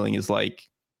passing ceiling is like,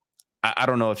 I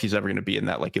don't know if he's ever going to be in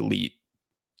that like elite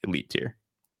tier.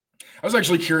 I was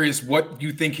actually curious what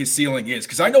you think his ceiling is,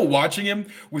 because I know watching him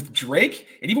with Drake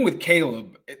and even with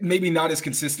Caleb, maybe not as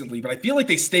consistently, but I feel like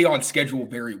they stay on schedule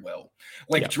very well.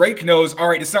 Like, Drake knows, all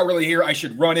right, it's not really here, I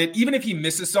should run it. Even if he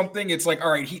misses something, it's like,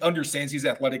 all right, he understands he's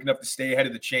athletic enough to stay ahead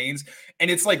of the chains.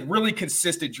 And it's like really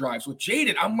consistent drives. With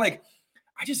Jaden, I'm like,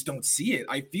 I just don't see it.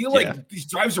 I feel like these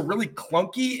drives are really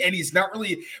clunky and he's not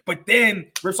really, but then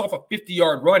rips off a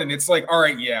 50-yard run and it's like, all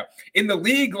right, in the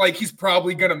league, like, he's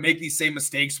probably going to make these same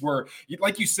mistakes where,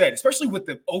 like you said, especially with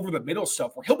the over the middle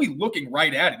stuff, where he'll be looking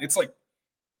right at it. It's like,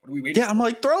 what are we waiting for? I'm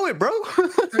like, throw it, bro.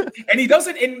 And he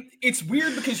doesn't. And it's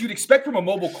weird because you'd expect from a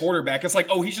mobile quarterback, it's like,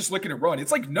 oh, he's just looking to run.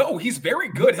 It's like, no, he's very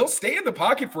good. He'll stay in the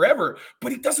pocket forever,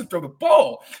 but he doesn't throw the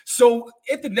ball. So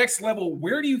at the next level,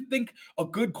 where do you think a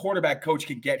good quarterback coach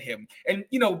can get him? And,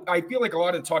 I feel like a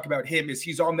lot of the talk about him is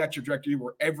he's on that trajectory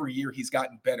where every year he's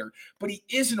gotten better, but he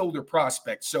is an older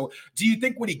prospect. So do you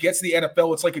think when he gets to the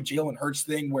NFL, it's like a Jalen Hurts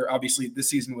thing where obviously this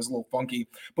season was a little funky,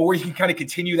 but where he can kind of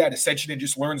continue that ascension and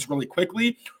just learns really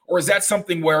quickly? Or is that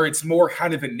something where it's more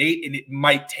kind of innate and it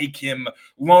might take him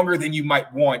longer than you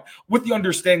might want, with the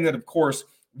understanding that, of course,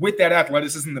 with that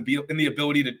athleticism and the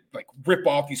ability to like rip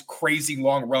off these crazy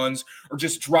long runs or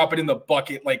just drop it in the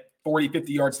bucket like 40,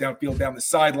 50 yards downfield down the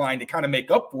sideline to kind of make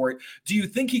up for it, do you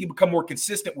think he can become more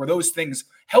consistent where those things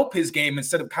help his game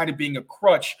instead of kind of being a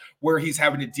crutch where he's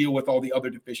having to deal with all the other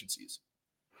deficiencies?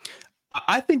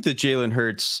 I think that Jalen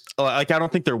Hurts, like, I don't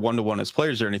think they're one-to-one as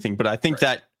players or anything, but I think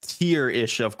that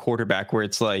tier-ish of quarterback where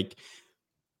it's like,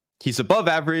 he's above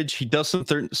average. He does some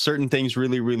certain things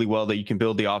really, really well that you can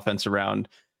build the offense around.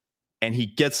 And he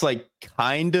gets like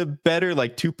kind of better,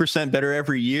 like 2% better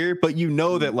every year. But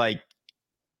that like,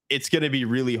 it's going to be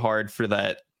really hard for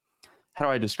that. How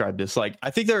do I describe this? Like,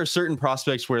 I think there are certain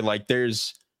prospects where like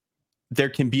there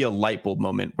can be a light bulb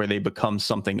moment where they become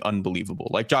something unbelievable.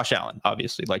 Like Josh Allen,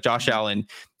 obviously. Like Josh Allen,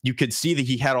 you could see that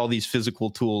he had all these physical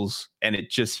tools and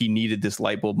he needed this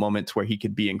light bulb moment to where he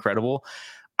could be incredible.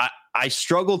 I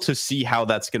struggle to see how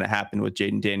that's going to happen with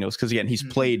Jaden Daniels because, again, he's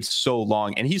played so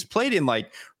long and he's played in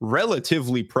like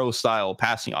relatively pro style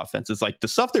passing offenses. Like the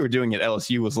stuff they were doing at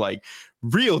LSU was like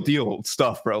real deal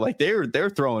stuff, bro. Like they're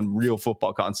throwing real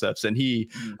football concepts, and he,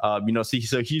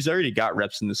 so he's already got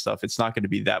reps in this stuff. It's not going to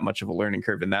be that much of a learning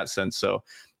curve in that sense. So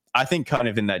I think kind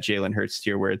of in that Jalen Hurts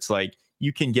tier where it's like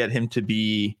you can get him to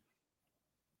be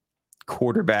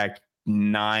quarterback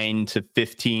 9 to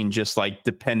 15, just like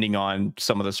depending on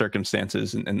some of the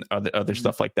circumstances and other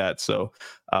stuff like that. So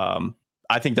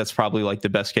I think that's probably like the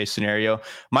best case scenario.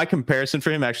 My comparison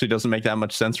for him actually doesn't make that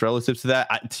much sense relative to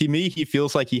that. To me, he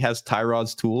feels like he has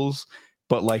Tyrod's tools,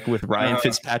 but like with Ryan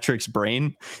Fitzpatrick's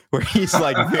brain, where he's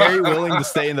like very willing to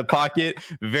stay in the pocket,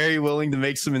 very willing to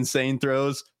make some insane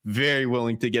throws, very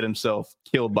willing to get himself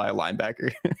killed by a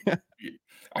linebacker.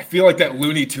 I feel like that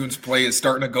Looney Tunes play is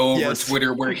starting to go over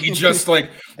Twitter, where he just like,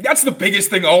 that's the biggest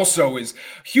thing also is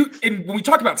huge. And when we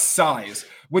talk about size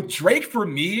with Drake, for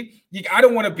me, I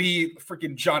don't want to be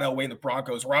freaking John Elway in the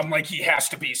Broncos where I'm like, he has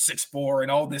to be 6'4" and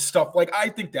all this stuff. Like, I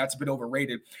think that's a bit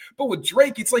overrated. But with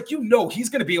Drake, it's like, he's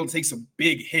going to be able to take some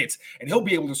big hits and he'll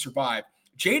be able to survive.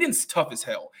 Jaden's tough as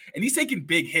hell, and he's taking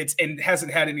big hits and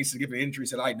hasn't had any significant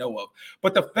injuries that I know of.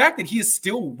 But the fact that he is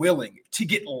still willing to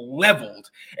get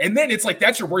leveled, and then it's like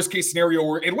that's your worst case scenario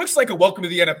where it looks like a welcome to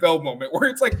the NFL moment where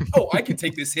it's like, oh, I can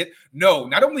take this hit. No,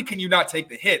 not only can you not take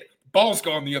the hit, ball's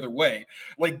gone the other way.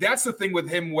 Like that's the thing with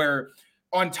him where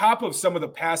on top of some of the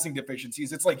passing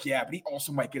deficiencies, it's like, yeah, but he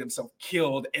also might get himself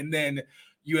killed. And then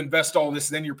you invest all this,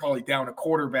 and then you're probably down a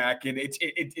quarterback, and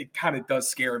it kind of does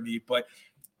scare me. But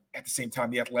at the same time,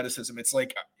 the athleticism, it's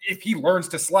like if he learns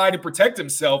to slide and protect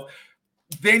himself,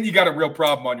 then you got a real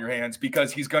problem on your hands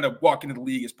because he's going to walk into the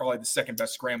league as probably the second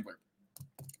best scrambler.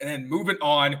 And then moving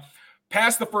on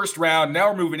past the first round, now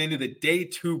we're moving into the day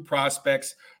 2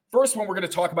 prospects. First one we're going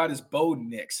to talk about is Bo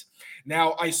Nix.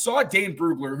 Now, I saw Dane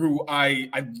Brugler, who I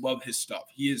love his stuff.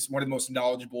 He is one of the most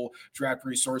knowledgeable draft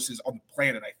resources on the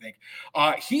planet, I think.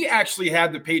 He actually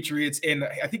had the Patriots in,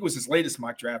 I think it was his latest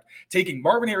mock draft, taking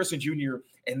Marvin Harrison Jr.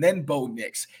 and then Bo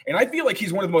Nix. And I feel like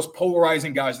he's one of the most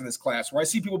polarizing guys in this class, where I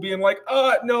see people being like,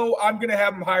 no, I'm going to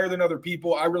have him higher than other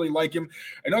people. I really like him.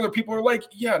 And other people are like,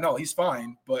 yeah, no, he's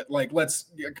fine. But like,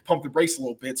 let's pump the brakes a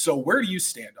little bit. So where do you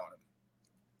stand on him?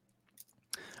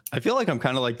 I feel like I'm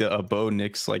kind of like a Bo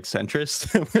Nix like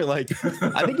centrist. We're like,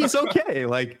 I think he's okay.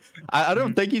 Like, I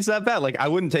don't think he's that bad. Like, I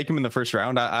wouldn't take him in the first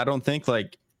round. I don't think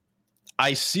like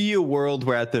I see a world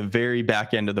where at the very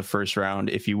back end of the first round,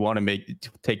 if you want to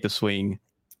take the swing,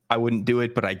 I wouldn't do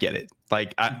it, but I get it.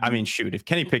 Like, I mean, shoot, if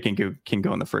Kenny Pickett can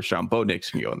go in the first round, Bo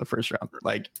Nix can go in the first round.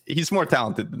 Like, he's more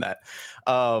talented than that.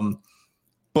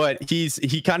 But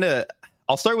he kind of,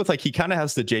 I'll start with like, he kind of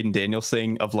has the Jaden Daniels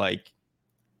thing of like,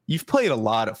 you've played a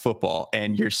lot of football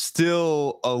and you're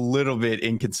still a little bit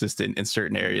inconsistent in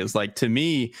certain areas. Like to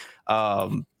me,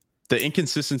 the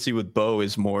inconsistency with Bo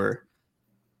is more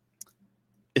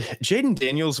Jaden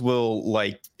Daniels will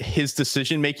like his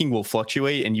decision making will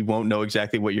fluctuate and you won't know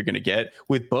exactly what you're going to get.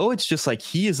 With Bo, it's just like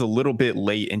he is a little bit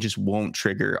late and just won't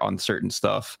trigger on certain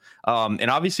stuff.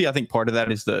 And obviously, I think part of that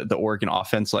is the Oregon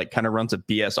offense like kind of runs a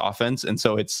BS offense. And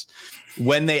so it's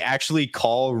when they actually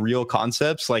call real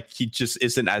concepts, like he just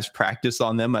isn't as practiced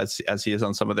on them as he is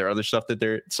on some of their other stuff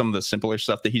some of the simpler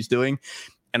stuff that he's doing.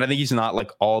 And I think he's not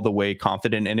like all the way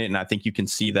confident in it. And I think you can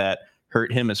see that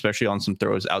hurt him, especially on some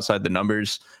throws outside the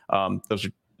numbers.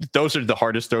 Those are the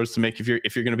hardest throws to make if you're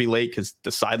going to be late, because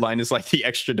the sideline is like the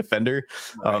extra defender.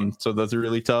 Right. So those are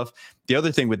really tough. The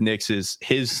other thing with Nix is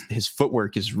his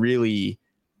footwork is really,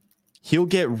 he'll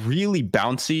get really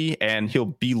bouncy and he'll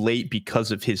be late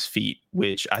because of his feet,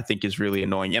 which I think is really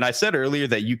annoying. And I said earlier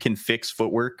that you can fix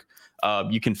footwork.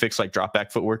 You can fix like drop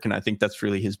back footwork. And I think that's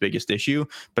really his biggest issue.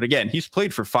 But again, he's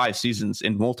played for 5 seasons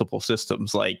in multiple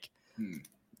systems. Like,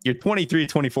 you're 23,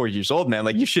 24 years old, man.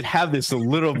 Like, you should have this a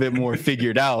little bit more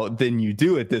figured out than you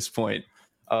do at this point.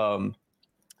 So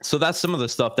that's some of the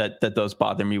stuff that does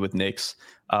bother me with Nix.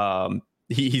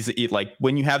 He's like,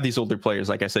 when you have these older players,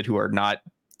 like I said, who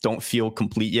don't feel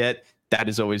complete yet, that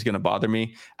is always going to bother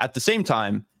me. At the same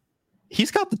time,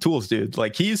 he's got the tools, dude.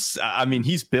 Like he's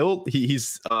built,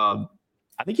 I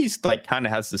think he's like kind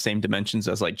of has the same dimensions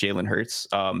as like Jalen Hurts.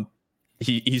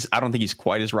 I don't think he's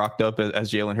quite as rocked up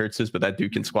as Jalen Hurts is, but that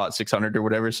dude can squat 600 or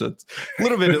whatever. So it's a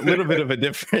little bit of a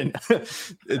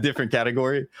different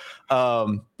category.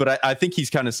 But I think he's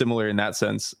kind of similar in that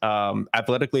sense.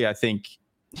 Athletically, I think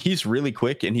he's really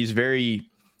quick and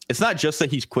it's not just that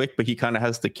he's quick, but he kind of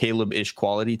has the Caleb-ish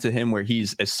quality to him where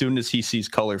as soon as he sees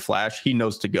color flash, he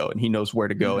knows to go and he knows where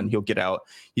to go and he'll get out.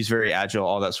 He's very agile,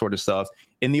 all that sort of stuff.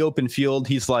 In the open field,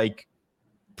 he's like,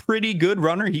 pretty good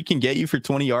runner. He can get you for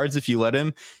 20 yards if you let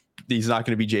him. He's not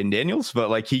going to be Jaden Daniels, but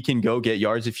like he can go get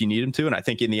yards if you need him to. And I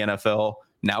think in the NFL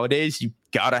nowadays, you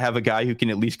got to have a guy who can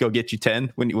at least go get you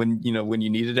 10 when you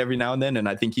need it every now and then. And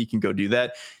I think he can go do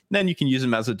that. And then you can use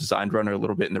him as a designed runner a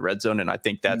little bit in the red zone. And I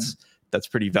think that's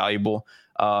pretty valuable.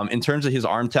 In terms of his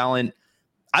arm talent,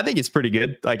 I think it's pretty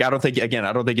good. Like, I don't think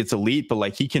it's elite, but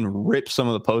like he can rip some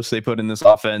of the posts they put in this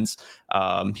offense.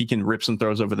 He can rip some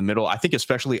throws over the middle. I think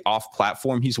especially off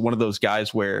platform, he's one of those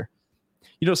guys where,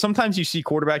 sometimes you see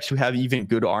quarterbacks who have even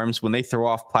good arms. When they throw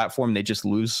off platform, they just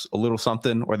lose a little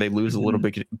something, or they lose a little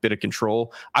bit of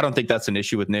control. I don't think that's an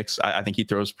issue with Nix. I think he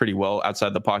throws pretty well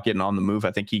outside the pocket and on the move.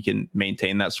 I think he can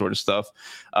maintain that sort of stuff.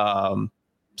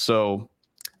 So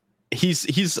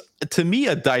he's to me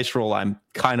a dice roll I'm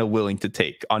kind of willing to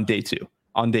take on day two.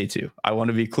 I want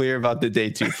to be clear about the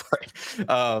day two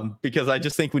part, because I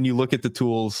just think when you look at the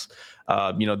tools,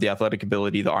 the athletic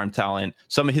ability, the arm talent,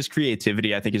 some of his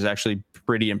creativity, I think is actually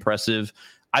pretty impressive.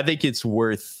 I think it's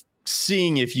worth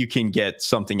seeing if you can get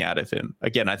something out of him.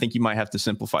 Again, I think you might have to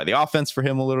simplify the offense for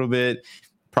him a little bit.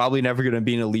 Probably never going to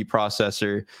be an elite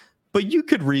processor, but you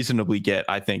could reasonably get,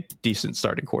 I think, decent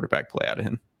starting quarterback play out of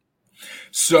him.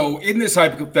 So in this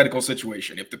hypothetical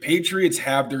situation, if the Patriots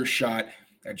have their shot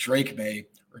at Drake May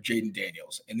or Jaden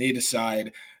Daniels, and they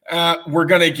decide we're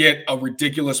going to get a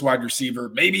ridiculous wide receiver,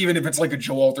 maybe even if it's like a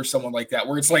Joe Alt or someone like that,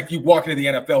 where it's like you walk into the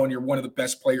NFL and you're one of the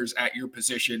best players at your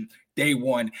position day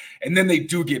one, and then they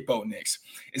do get Bo Nix.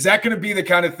 Is that going to be the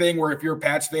kind of thing where if you're a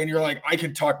Pats fan, you're like, I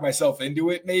can talk myself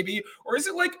into it maybe? Or is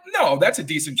it like, no, that's a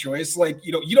decent choice? Like,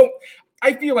 you don't.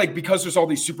 I feel like because there's all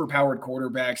these super powered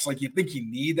quarterbacks, like you think you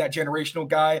need that generational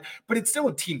guy, but it's still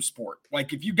a team sport.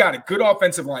 Like if you've got a good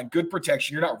offensive line, good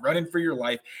protection, you're not running for your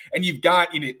life, and you've got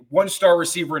one-star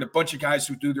receiver and a bunch of guys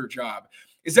who do their job.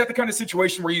 Is that the kind of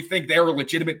situation where you think they're a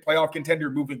legitimate playoff contender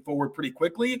moving forward pretty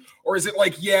quickly? Or is it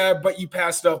like, yeah, but you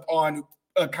passed up on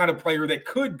a kind of player that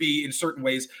could be in certain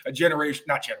ways not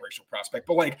generational prospect,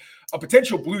 but like a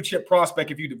potential blue chip prospect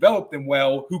if you develop them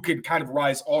well, who could kind of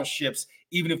rise all ships,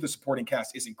 even if the supporting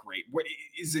cast isn't great? What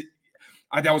is it?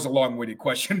 That was a long-winded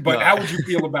question, but how would you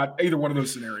feel about either one of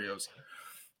those scenarios?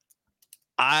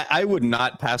 I would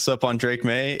not pass up on Drake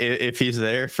May if he's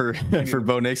there for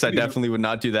Bo Nix. I definitely would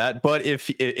not do that. But if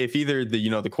either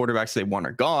the quarterbacks they want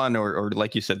are gone, or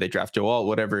like you said, they draft Joe Alt,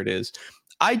 whatever it is,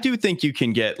 I do think you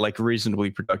can get like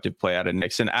reasonably productive play out of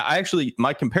Nix. And I actually,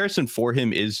 my comparison for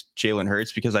him is Jalen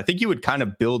Hurts, because I think you would kind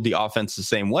of build the offense the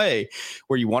same way,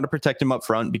 where you want to protect him up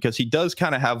front, because he does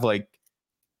kind of have like,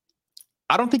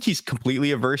 I don't think he's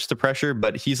completely averse to pressure,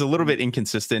 but he's a little bit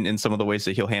inconsistent in some of the ways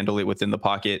that he'll handle it within the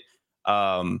pocket.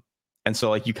 And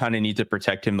so like you kind of need to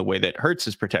protect him the way that Hurts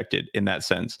is protected in that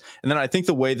sense. And then I think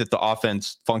the way that the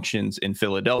offense functions in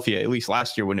Philadelphia, at least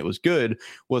last year when it was good,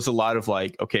 was a lot of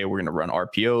like, okay, we're going to run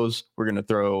RPOs. We're going to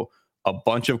throw a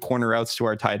bunch of corner routes to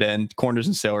our tight end, corners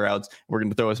and sail routes. We're going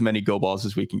to throw as many go balls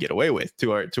as we can get away with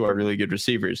to our really good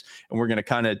receivers. And we're going to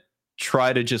kind of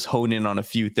try to just hone in on a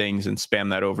few things and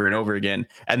spam that over and over again,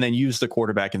 and then use the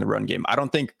quarterback in the run game. I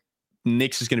don't think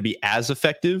Nix is going to be as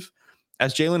effective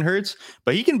as Jalen Hurts,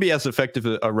 but he can be as effective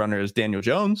a runner as Daniel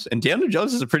Jones, and Daniel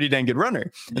Jones is a pretty dang good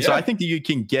runner. And so I think that you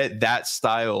can get that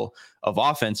style of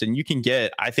offense, and you can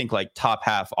get, I think, like top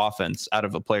half offense out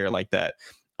of a player like that.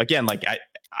 Again, like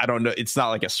I don't know, it's not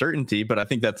like a certainty, but I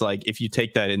think that's like, if you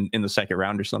take that in the second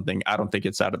round or something, I don't think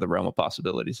it's out of the realm of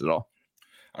possibilities at all.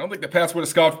 I don't think the Pats would have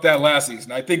scoffed at that last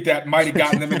season. I think that might have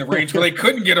gotten them in the range where they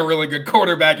couldn't get a really good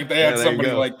quarterback if they had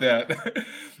somebody like that.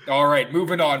 All right,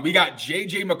 moving on. We got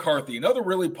J.J. McCarthy, another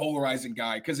really polarizing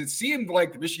guy, because it seemed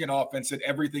like the Michigan offense did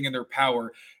everything in their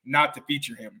power not to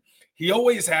feature him. He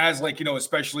always has, like,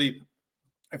 especially,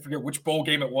 I forget which bowl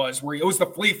game it was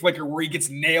the flea flicker where he gets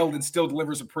nailed and still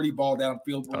delivers a pretty ball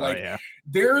downfield.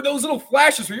 There are those little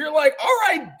flashes where you're like, all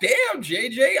right, damn,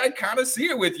 JJ, I kind of see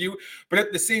it with you. But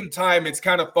at the same time, it's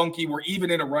kind of funky where even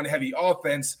in a run-heavy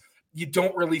offense, you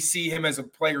don't really see him as a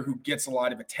player who gets a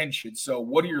lot of attention. So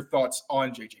what are your thoughts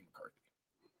on J.J. McCarthy?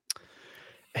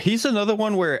 He's another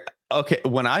one where, okay,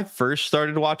 when I first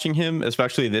started watching him,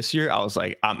 especially this year, I was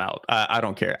like, I'm out. I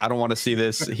don't care. I don't want to see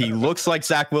this. He looks like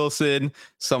Zach Wilson.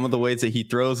 Some of the ways that he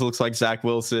throws looks like Zach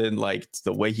Wilson. Like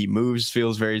the way he moves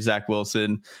feels very Zach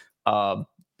Wilson.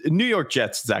 New York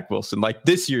Jets, Zach Wilson. Like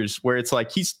this year's, where it's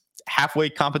like he's halfway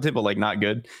competent, but like not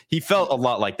good. He felt a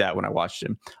lot like that when I watched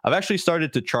him. I've actually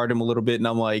started to chart him a little bit, and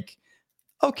I'm like,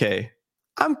 okay,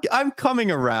 I'm coming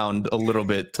around a little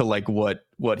bit to like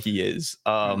what he is.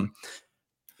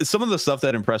 Some of the stuff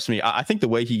that impressed me, I think the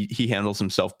way he handles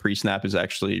himself pre-snap is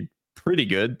actually pretty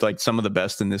good. Like some of the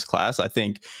best in this class. I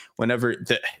think whenever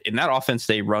in that offense,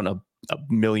 they run a a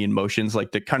million motions,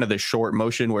 like the kind of the short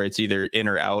motion where it's either in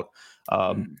or out.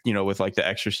 With like the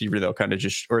X receiver, they'll kind of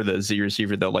just, or the Z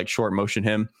receiver, they'll like short motion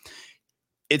him.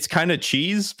 It's kind of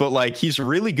cheese, but like he's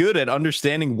really good at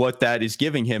understanding what that is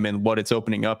giving him and what it's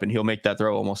opening up, and he'll make that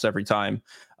throw almost every time.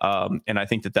 And I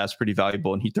think that that's pretty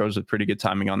valuable, and he throws with pretty good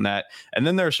timing on that. And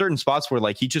then there are certain spots where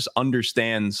like he just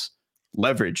understands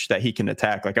leverage that he can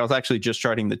attack. Like I was actually just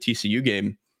charting the TCU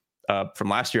game from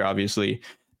last year, obviously.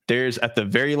 There's at the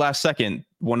very last second,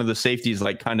 one of the safeties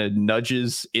like kind of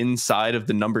nudges inside of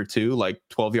the number 2, like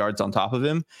 12 yards on top of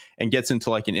him, and gets into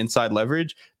like an inside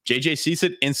leverage. JJ sees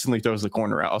it, instantly throws the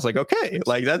corner out. I was like, okay,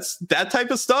 like that's that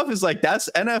type of stuff is like, that's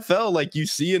NFL. Like you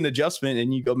see an adjustment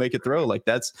and you go make a throw. Like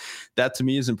that to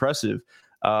me is impressive.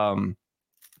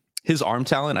 His arm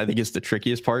talent, I think, is the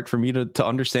trickiest part for me to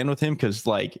understand with him. Cause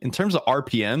like in terms of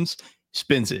RPMs,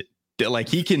 spins it. Like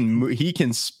he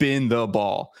can spin the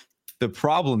ball. The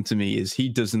problem to me is he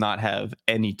does not have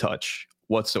any touch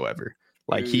whatsoever.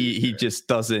 Like he just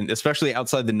doesn't, especially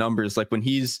outside the numbers. Like when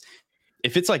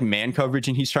if it's like man coverage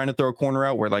and he's trying to throw a corner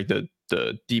out where like the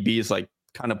DB is like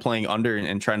kind of playing under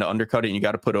and trying to undercut it and you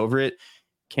got to put over it,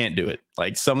 can't do it.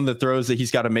 Like some of the throws that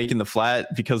he's got to make in the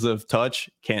flat because of touch,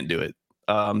 can't do it.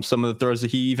 Some of the throws that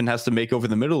he even has to make over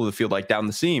the middle of the field, like down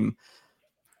the seam,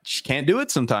 just can't do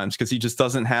it sometimes because he just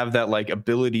doesn't have that like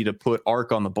ability to put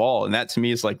arc on the ball. And that to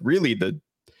me is like really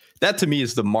that to me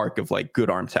is the mark of like good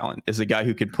arm talent, is a guy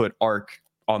who could put arc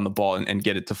on the ball and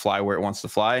get it to fly where it wants to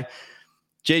fly.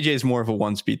 JJ is more of a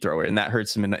one-speed thrower, and that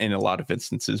hurts him in a lot of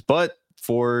instances. But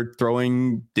for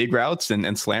throwing dig routes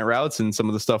and slant routes and some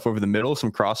of the stuff over the middle,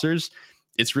 some crossers,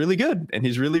 it's really good. And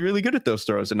he's really, really good at those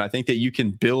throws. And I think that you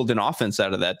can build an offense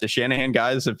out of that. The Shanahan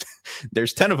guys,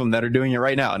 there's 10 of them that are doing it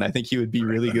right now. And I think he would be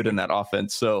really good in that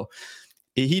offense. So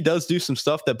he does do some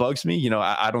stuff that bugs me.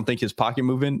 I don't think his pocket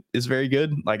movement is very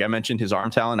good. Like I mentioned, his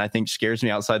arm talent, I think, scares me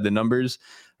outside the numbers.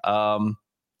 And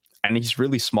he's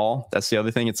really small. That's the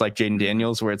other thing. It's like Jaden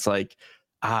Daniels, where it's like,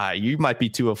 you might be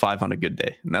 205 on a good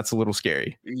day. And that's a little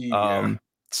scary. Yeah.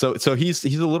 So he's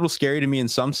a little scary to me in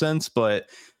some sense, but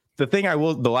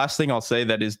the last thing I'll say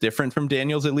that is different from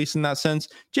Daniels, at least in that sense,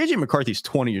 JJ McCarthy's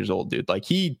 20 years old, dude. Like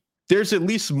there's at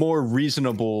least more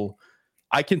reasonable.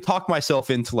 I can talk myself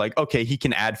into like, okay, he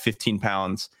can add 15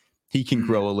 pounds. He can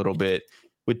grow a little bit.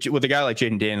 With a guy like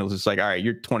Jaden Daniels, it's like, all right,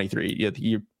 you're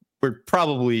 23. We're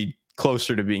probably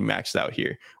closer to being maxed out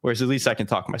here. Whereas at least I can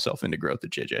talk myself into growth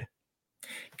at JJ.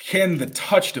 Can the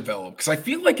touch develop? Because I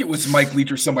feel like it was Mike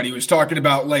Leach or somebody who was talking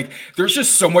about like there's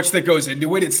just so much that goes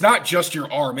into it. It's not just your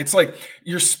arm. It's like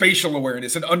your spatial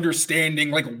awareness and understanding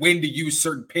like when to use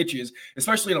certain pitches,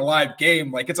 especially in a live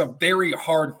game. Like it's a very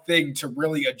hard thing to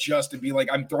really adjust and be like,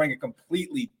 I'm throwing a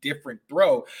completely different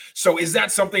throw. So is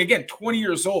that something, again, 20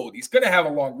 years old, he's going to have a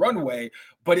long runway,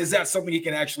 but is that something he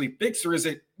can actually fix, or is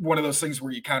it one of those things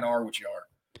where you kind of are what you are?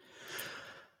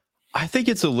 I think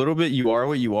it's a little bit you are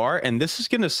what you are. And this is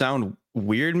going to sound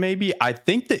weird, maybe. I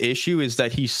think the issue is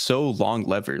that he's so long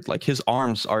levered. Like his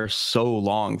arms are so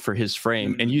long for his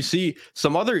frame. And you see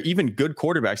some other even good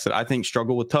quarterbacks that I think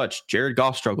struggle with touch. Jared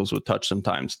Goff struggles with touch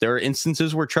sometimes. There are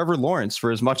instances where Trevor Lawrence,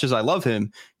 for as much as I love him,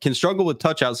 can struggle with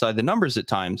touch outside the numbers at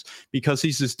times because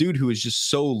he's this dude who is just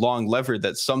so long levered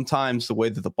that sometimes the way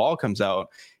that the ball comes out,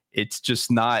 it's just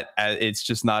not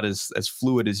as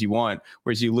fluid as you want.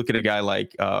 Whereas you look at a guy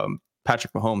like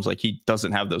Patrick Mahomes, like he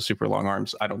doesn't have those super long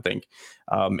arms, I don't think.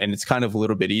 And it's kind of a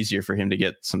little bit easier for him to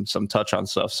get some touch on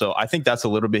stuff. So I think that's a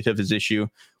little bit of his issue.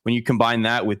 When you combine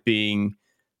that with being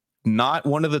not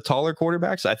one of the taller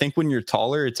quarterbacks, I think when you're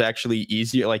taller, it's actually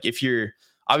easier. Like if you're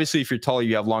taller,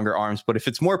 you have longer arms, but if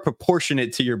it's more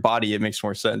proportionate to your body, it makes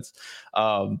more sense.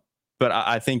 But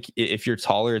I think if you're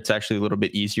taller, it's actually a little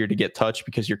bit easier to get touch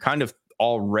because you're kind of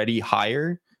already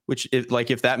higher, which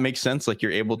if that makes sense, like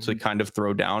you're able to kind of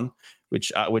throw down,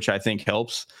 which I think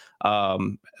helps.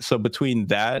 So between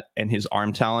that and his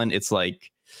arm talent, it's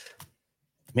like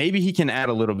maybe he can add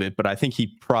a little bit, but I think he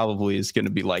probably is going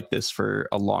to be like this for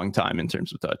a long time in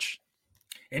terms of touch.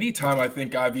 Anytime I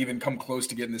think I've even come close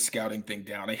to getting the scouting thing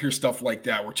down, I hear stuff like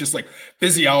that, where it's just like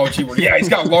physiology, where, yeah, he's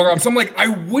got long arms. I'm like, I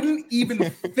wouldn't even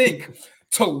think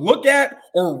to look at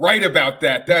or write about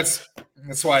that. That's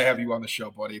why I have you on the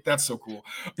show, buddy. That's so cool.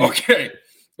 Okay.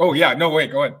 Oh, yeah. No,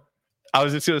 wait, go ahead. I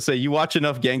was just going to say, you watch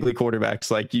enough gangly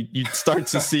quarterbacks, like you start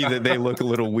to see that they look a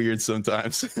little weird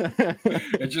sometimes.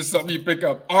 It's just something you pick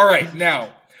up. All right. Now,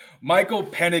 Michael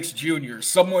Penix Jr.,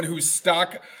 someone whose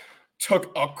stock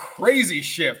took a crazy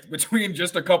shift between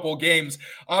just a couple of games.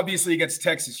 Obviously, against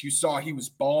Texas, you saw he was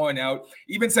balling out.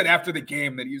 Even said after the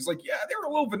game that he was like, yeah, they were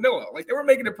a little vanilla. Like, they were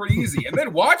making it pretty easy. And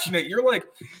then watching it, you're like,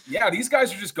 yeah, these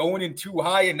guys are just going in too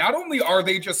high. And not only are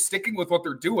they just sticking with what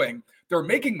they're doing, they're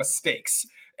making mistakes.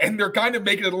 And they're kind of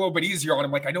making it a little bit easier on him.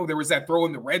 Like, I know there was that throw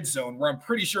in the red zone where I'm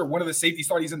pretty sure one of the safeties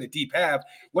thought he's in the deep half,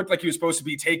 looked like he was supposed to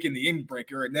be taking the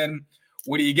in-breaker. And then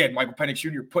what do you get? Michael Penix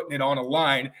Jr. putting it on a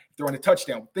line, throwing a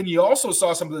touchdown. Then you also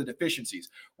saw some of the deficiencies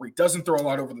where he doesn't throw a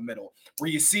lot over the middle, where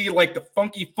you see like the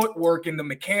funky footwork and the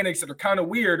mechanics that are kind of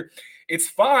weird. It's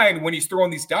fine when he's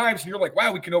throwing these dives and you're like,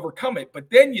 wow, we can overcome it. But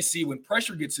then you see when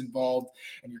pressure gets involved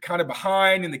and you're kind of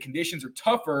behind and the conditions are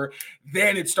tougher,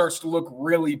 then it starts to look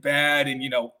really bad. And,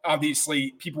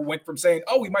 obviously people went from saying,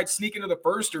 oh, we might sneak into the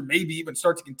first or maybe even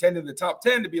start to contend in the top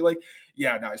 10 to be like,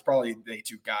 yeah, no, he's probably day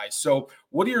two guy. So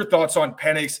what are your thoughts on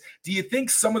Penix? Do you think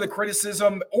some of the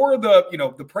criticism or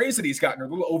the praise that he's gotten are a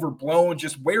little overblown?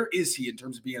 Just where is he in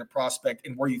terms of being a prospect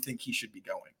and where you think he should be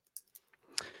going?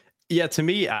 Yeah, to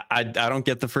me, I don't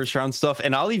get the first round stuff.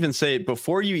 And I'll even say,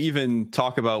 before you even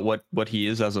talk about what he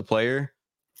is as a player,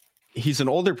 he's an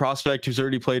older prospect who's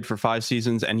already played for 5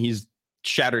 seasons and he's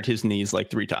shattered his knees like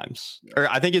 3 times. Yeah.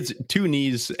 Or I think it's 2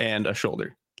 knees and a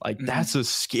shoulder. Like, that's a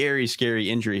scary, scary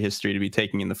injury history to be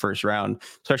taking in the first round,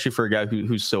 especially for a guy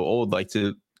who's so old.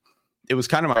 It was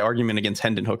kind of my argument against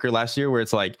Hendon Hooker last year, where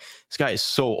it's like, this guy is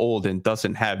so old and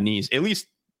doesn't have knees. At least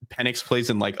Penix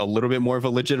plays in like a little bit more of a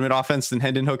legitimate offense than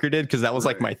Hendon Hooker did, because that was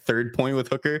like my third point with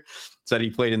Hooker, so that he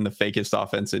played in the fakest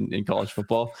offense in college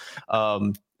football.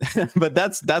 But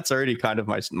that's already kind of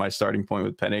my starting point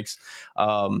with Penix.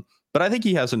 But I think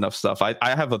he has enough stuff. I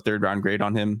have a 3rd round grade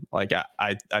on him. Like,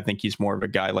 I think he's more of a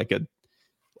guy like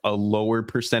a lower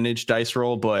percentage dice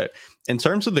roll. But in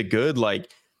terms of the good,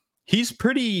 like, he's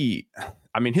pretty,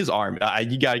 I mean, his arm, I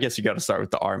guess you got to start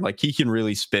with the arm. Like, he can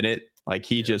really spin it. Like,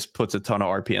 he just puts a ton of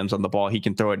RPMs on the ball. He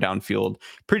can throw it downfield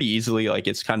pretty easily. Like,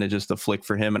 it's kind of just a flick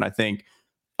for him. And I think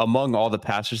among all the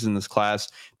passers in this class,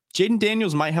 Jaden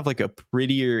Daniels might have like a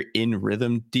prettier in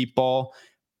rhythm deep ball,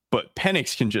 but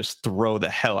Penix can just throw the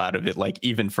hell out of it, like,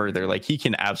 even further. Like, he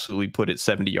can absolutely put it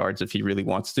 70 yards if he really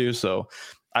wants to. So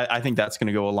I think that's going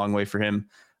to go a long way for him.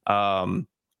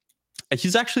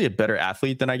 He's actually a better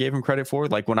athlete than I gave him credit for.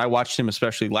 Like, when I watched him,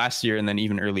 especially last year and then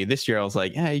even early this year, I was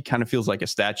like, yeah, he kind of feels like a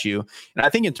statue. And I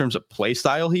think in terms of play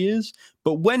style, he is.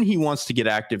 But when he wants to get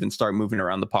active and start moving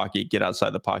around the pocket, get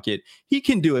outside the pocket, he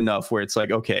can do enough where it's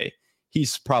like, okay,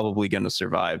 he's probably going to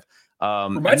survive.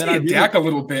 Reminds me of Dak a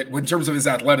little bit in terms of his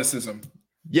athleticism.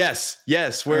 Yes.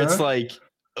 Where it's like,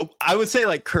 I would say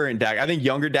like current Dak. I think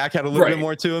younger Dak had a little bit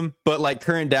more to him, but like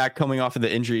current Dak coming off of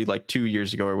the injury like 2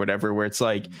 years ago or whatever, where it's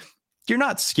like, you're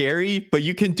not scary, but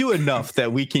you can do enough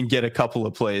that we can get a couple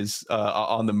of plays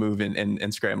on the move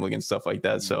and scrambling and stuff like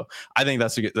that. So I think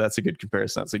that's a good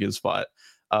comparison. That's a good spot.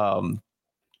 The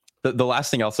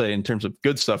last thing I'll say in terms of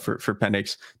good stuff for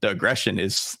Penix, the aggression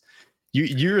is,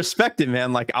 you respect it,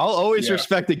 man. Like, I'll always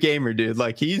respect a gamer, dude.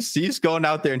 Like, he's going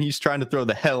out there and he's trying to throw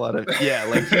the hell out of it. Yeah,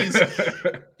 like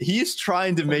he's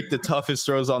trying to make the toughest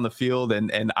throws on the field,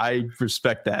 and I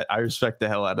respect that. I respect the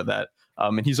hell out of that.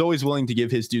 And he's always willing to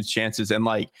give his dudes chances. And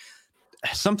like,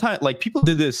 sometimes, like, people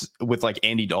did this with like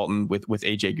Andy Dalton with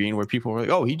AJ Green, where people were like,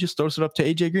 oh, he just throws it up to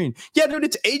AJ Green. Yeah, dude,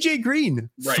 it's AJ Green.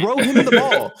 Right. Throw him the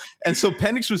ball. And so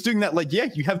Penix was doing that. Like, yeah,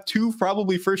 you have 2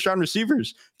 probably first round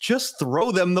receivers. Just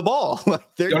throw them the ball. Like,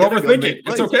 don't overthink it.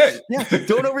 It's okay. Yeah,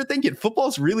 don't overthink it.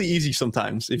 Football's really easy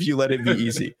sometimes if you let it be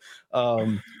easy.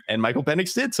 And Michael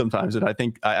Penix did sometimes, and I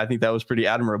think that was pretty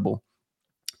admirable.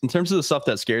 In terms of the stuff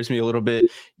that scares me a little bit,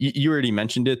 you already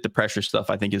mentioned it. The pressure stuff,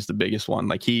 I think, is the biggest one.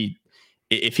 Like,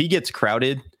 if he gets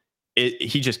crowded,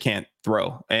 he just can't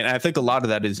throw. And I think a lot of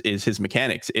that is his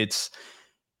mechanics. It's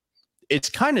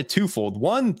kind of twofold.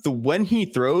 One, when he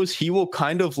throws, he will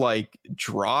kind of like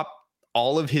drop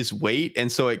all of his weight.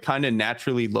 And so it kind of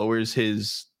naturally lowers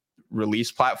his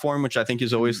release platform, which I think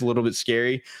is always a little bit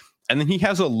scary. And then he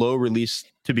has a low release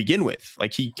to begin with.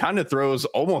 Like, he kind of throws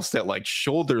almost at like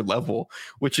shoulder level,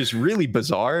 which is really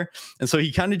bizarre. And so he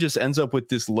kind of just ends up with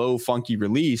this low, funky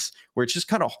release where it's just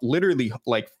kind of literally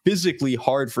like physically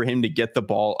hard for him to get the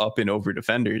ball up and over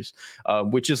defenders,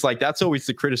 which is like, that's always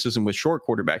the criticism with short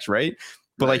quarterbacks, right?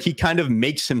 But like, he kind of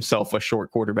makes himself a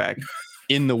short quarterback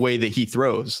in the way that he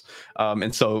throws.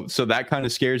 And so that kind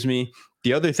of scares me.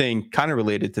 The other thing kind of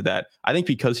related to that, I think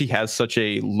because he has such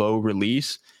a low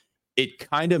release, it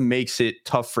kind of makes it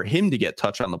tough for him to get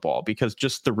touch on the ball, because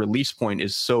just the release point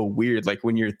is so weird. Like,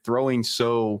 when you're throwing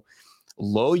so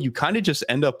low, you kind of just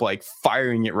end up like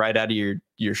firing it right out of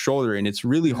your shoulder. And it's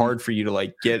really hard for you to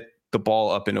like get the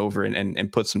ball up and over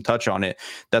and put some touch on it.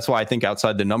 That's why I think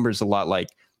outside the numbers a lot, like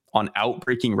on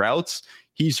outbreaking routes,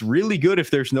 he's really good if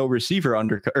there's no receiver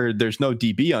or there's no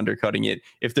DB undercutting it.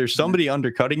 If there's somebody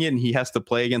undercutting it and he has to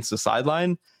play against the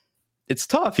sideline, it's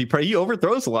tough. He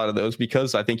overthrows a lot of those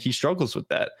because I think he struggles with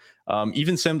that.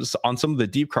 Even on some of the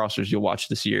deep crossers you'll watch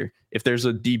this year, if there's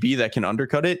a DB that can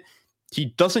undercut it, he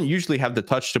doesn't usually have the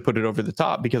touch to put it over the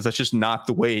top because that's just not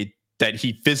the way that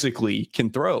he physically can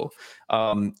throw.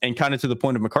 And kind of to the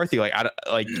point of McCarthy, I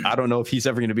don't know if he's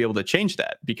ever going to be able to change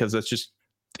that because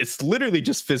it's literally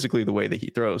just physically the way that he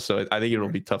throws. So I think it'll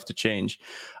be tough to change.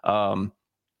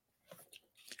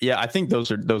 Yeah, I think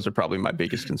those are probably my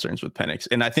biggest concerns with Penix.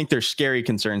 And I think they're scary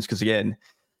concerns because, again,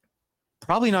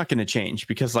 probably not going to change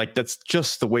because that's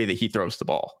just the way that he throws the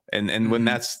ball. And when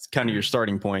that's kind of your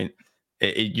starting point,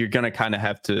 you're going to kind of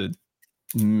have to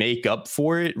make up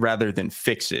for it rather than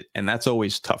fix it. And that's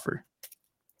always tougher.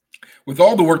 With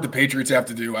all the work the Patriots have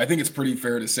to do, I think it's pretty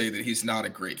fair to say that he's not a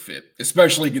great fit,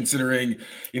 especially considering,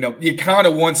 you kind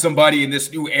of want somebody in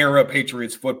this new era of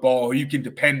Patriots football who you can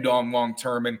depend on long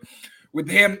term. And with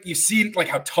him, you've seen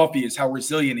how tough he is, how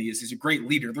resilient he is. He's a great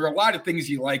leader. There are a lot of things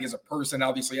you like as a person,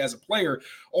 obviously as a player,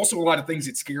 also a lot of things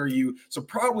that scare you. So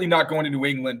probably not going to New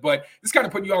England, but this kind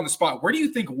of put you on the spot. Where do you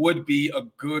think would be a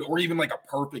good or even a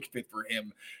perfect fit for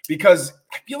him? Because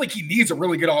I feel like he needs a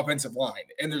really good offensive line.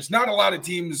 And there's not a lot of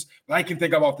teams that I can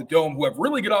think of off the dome who have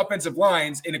really good offensive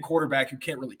lines and a quarterback who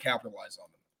can't really capitalize on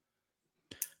them.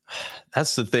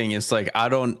 That's the thing. It's I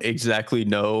don't exactly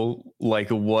know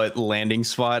what landing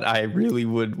spot I really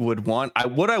would want.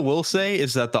 What I will say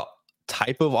is that the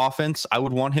type of offense I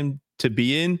would want him to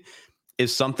be in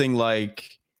is something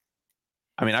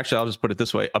actually, I'll just put it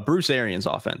this way: a Bruce Arians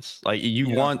offense.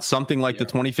 You want something like the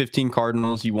 2015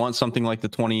 Cardinals. You want something like the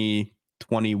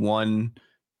 2021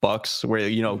 Bucks, where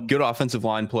good offensive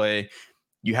line play.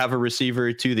 You have a receiver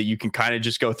or two that you can kind of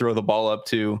just go throw the ball up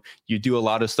to. You do a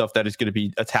lot of stuff that is going to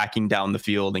be attacking down the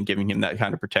field and giving him that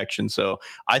kind of protection. So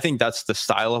I think that's the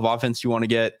style of offense you want to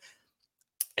get.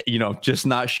 Just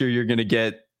not sure you're going to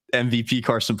get MVP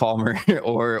Carson Palmer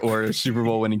or Super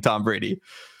Bowl winning Tom Brady.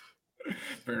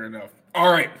 Fair enough.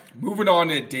 All right, moving on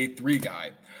to day 3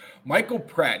 guy. Michael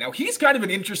Pratt. Now, he's kind of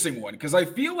an interesting one because I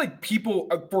feel like people,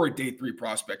 for a day 3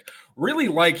 prospect, really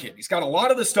like him. He's got a lot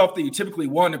of the stuff that you typically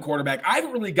want in a quarterback. I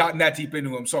haven't really gotten that deep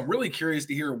into him, so I'm really curious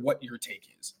to hear what your take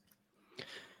is.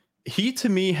 He, to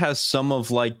me, has some of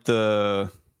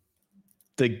the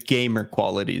gamer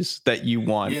qualities that you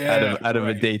want out of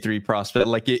a day 3 prospect.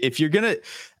 If you're going to,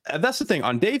 that's the thing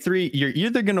on day 3, you're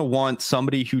either going to want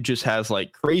somebody who just has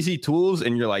crazy tools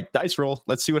and you're dice roll,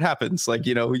 let's see what happens.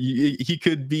 He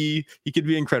could be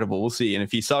incredible. We'll see. And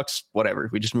if he sucks, whatever,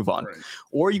 we just move on. Right.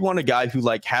 Or you want a guy who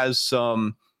has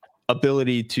some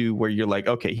ability to where you're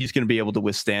okay, he's going to be able to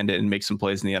withstand it and make some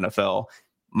plays in the NFL.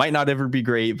 Might not ever be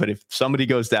great, but if somebody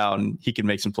goes down, he can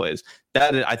make some plays.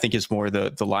 That, I think, is more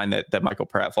the line that Michael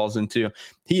Pratt falls into.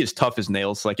 He is tough as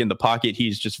nails. In the pocket,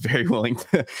 he's just very willing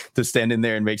to stand in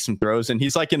there and make some throws. And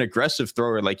he's an aggressive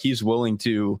thrower. He's willing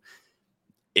to,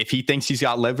 if he thinks he's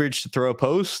got leverage to throw a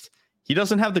post, he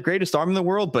doesn't have the greatest arm in the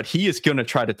world, but he is going to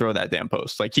try to throw that damn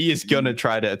post. He is going to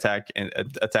try to attack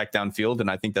downfield. And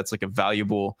I think that's a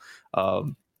valuable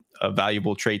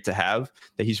trait to have,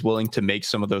 that he's willing to make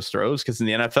some of those throws. Because in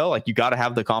the NFL, you got to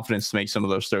have the confidence to make some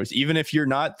of those throws. Even if you're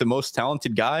not the most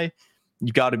talented guy,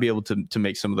 you got to be able to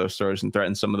make some of those throws and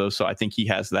threaten some of those. So I think he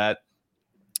has that.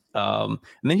 And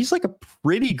then he's a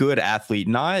pretty good athlete.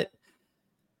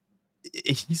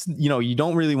 He's, you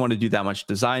don't really want to do that much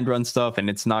designed run stuff, and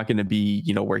it's not going to be,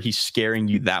 where he's scaring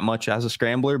you that much as a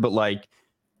scrambler, but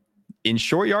in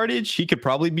short yardage, he could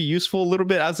probably be useful a little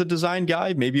bit as a design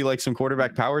guy, maybe some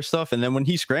quarterback power stuff. And then when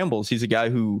he scrambles, he's a guy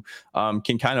who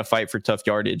can kind of fight for tough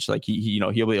yardage. He'll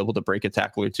be able to break a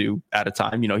tackle or two at a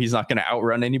time. He's not going to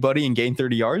outrun anybody and gain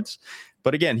 30 yards.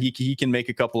 But again, he can make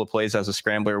a couple of plays as a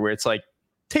scrambler where it's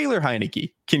Taylor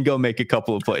Heineke can go make a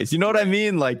couple of plays. You know what I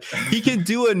mean? He can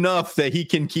do enough that he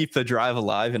can keep the drive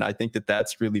alive. And I think that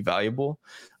that's really valuable.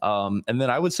 And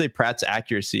then I would say Pratt's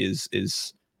accuracy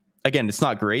is again, it's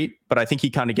not great, but I think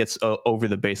he kind of gets over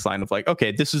the baseline of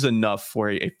okay, this is enough for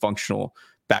a functional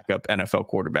backup NFL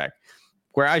quarterback.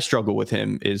 Where I struggle with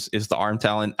him is the arm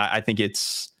talent. I think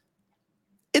it's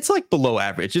below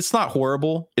average. It's not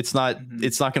horrible. It's not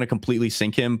going to completely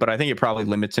sink him, but I think it probably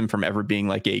limits him from ever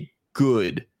being a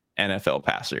good NFL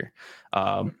passer,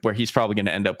 where he's probably going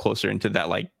to end up closer into that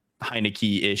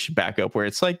Heineke-ish backup where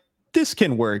it's this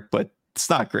can work, but it's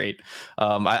not great.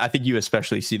 I think you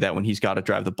especially see that when he's got to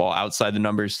drive the ball outside the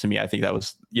numbers. To me, I think that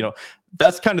was,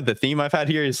 that's kind of the theme I've had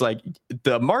here is like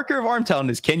the marker of arm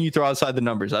talent is, can you throw outside the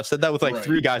numbers? I've said that with like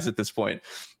three guys at this point.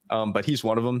 But he's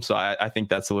one of them. So I think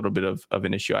that's a little bit of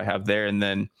an issue I have there. And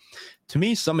then to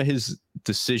me, some of his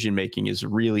decision making is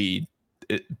really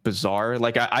bizarre.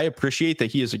 Like I appreciate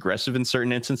that he is aggressive in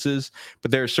certain instances,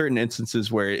 but there are certain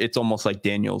instances where it's almost like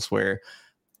Daniels, where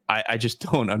I just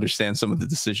don't understand some of the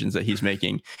decisions that he's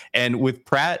making. And with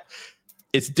Pratt,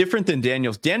 it's different than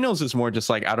Daniels. Daniels is more just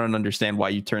like, I don't understand why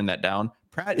you turned that down.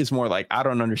 Pratt is more like, I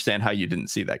don't understand how you didn't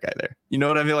see that guy there. You know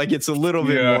what I mean? Like it's a little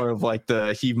bit more of like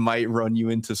he might run you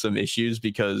into some issues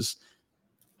because,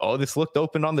 oh, this looked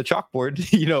open on the chalkboard,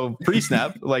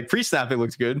 pre-snap, like pre-snap, it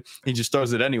looks good. He just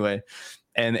throws it anyway.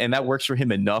 And that works for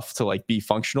him enough to like be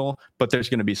functional, but there's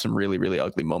going to be some really, really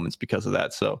ugly moments because of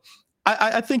that. So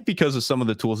I think because of some of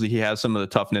the tools that he has, some of the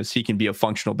toughness, he can be a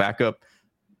functional backup.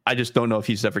 I just don't know if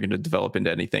he's ever going to develop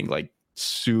into anything like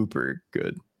super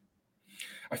good.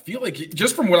 I feel like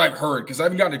just from what I've heard, because I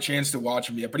haven't gotten a chance to watch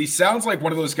him yet, but he sounds like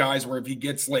one of those guys where if he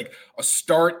gets like a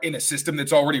start in a system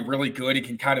that's already really good, he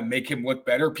can kind of make him look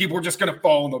better. People are just going to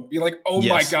follow him, be like, oh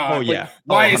my God,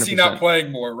 why is he not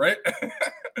playing more, right?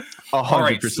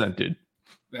 100%, dude.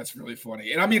 That's really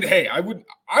funny. And I mean, hey, I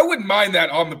wouldn't mind that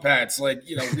on the Pats. Like,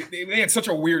 they had such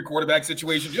a weird quarterback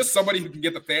situation. Just somebody who can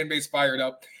get the fan base fired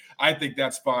up. I think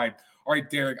that's fine. All right,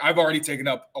 Derrik, I've already taken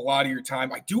up a lot of your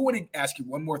time. I do want to ask you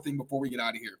one more thing before we get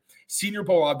out of here. Senior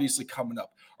Bowl obviously coming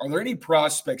up. Are there any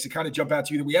prospects that kind of jump out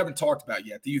to you that we haven't talked about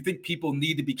yet? Do you think people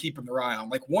need to be keeping their eye on?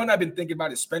 Like one I've been thinking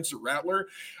about is Spencer Rattler.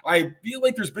 I feel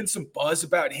like there's been some buzz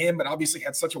about him, but obviously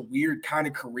had such a weird kind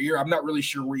of career. I'm not really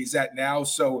sure where he's at now.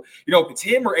 So, if it's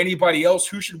him or anybody else,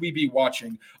 who should we be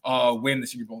watching when the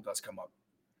Senior Bowl does come up?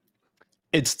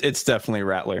 It's definitely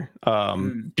Rattler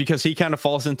because he kind of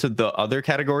falls into the other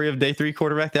category of day 3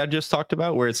 quarterback that I just talked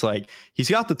about, where it's like he's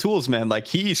got the tools, man. Like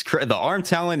the arm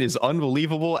talent is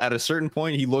unbelievable. At a certain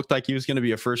point, he looked like he was going to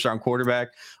be a first-round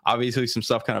quarterback. Obviously, some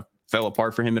stuff kind of fell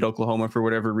apart for him at Oklahoma for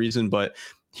whatever reason, but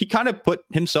he kind of put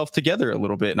himself together a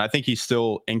little bit, and I think he's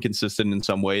still inconsistent in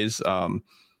some ways.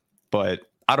 But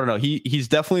I don't know. He's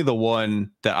definitely the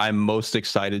one that I'm most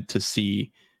excited to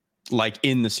see like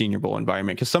in the Senior Bowl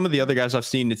environment, because some of the other guys I've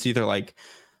seen, it's either like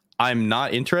I'm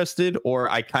not interested or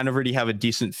I kind of already have a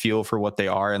decent feel for what they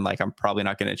are, and like I'm probably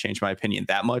not going to change my opinion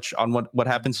that much on what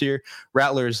happens here.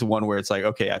 Rattler is the one where it's like,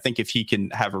 okay, I think if he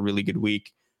can have a really good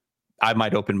week, I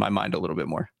might open my mind a little bit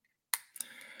more.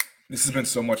 This has been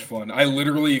so much fun. I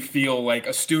literally feel like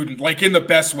a student, like in the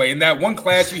best way. In that one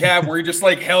class you have where you're just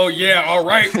like, hell yeah, all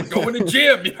right, we're going to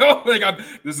gym.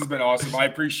 This has been awesome. I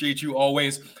appreciate you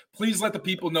always. Please let the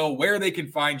people know where they can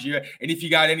find you, and if you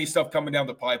got any stuff coming down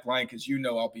the pipeline, because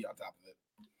I'll be on top of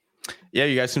it. Yeah,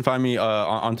 you guys can find me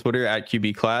on Twitter at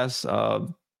QB Class.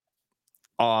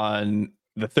 On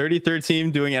the 33rd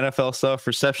team doing NFL stuff,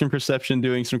 Reception Perception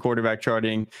doing some quarterback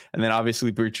charting, and then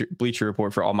obviously Bleacher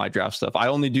Report for all my draft stuff. I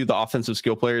only do the offensive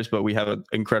skill players, but we have an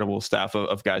incredible staff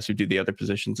of guys who do the other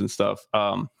positions and stuff.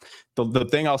 The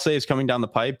thing I'll say is coming down the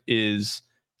pipe is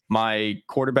my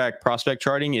quarterback prospect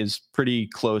charting is pretty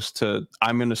close to,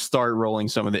 I'm going to start rolling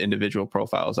some of the individual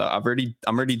profiles. I'm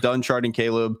already done charting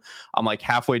Caleb. I'm like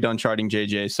halfway done charting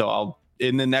JJ. So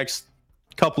in the next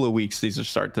couple of weeks, these will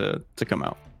start to come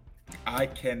out. I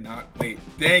cannot wait.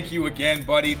 Thank you again,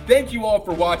 buddy. Thank you all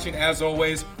for watching. As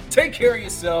always, take care of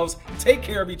yourselves, take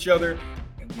care of each other,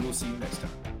 and we will see you next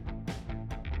time.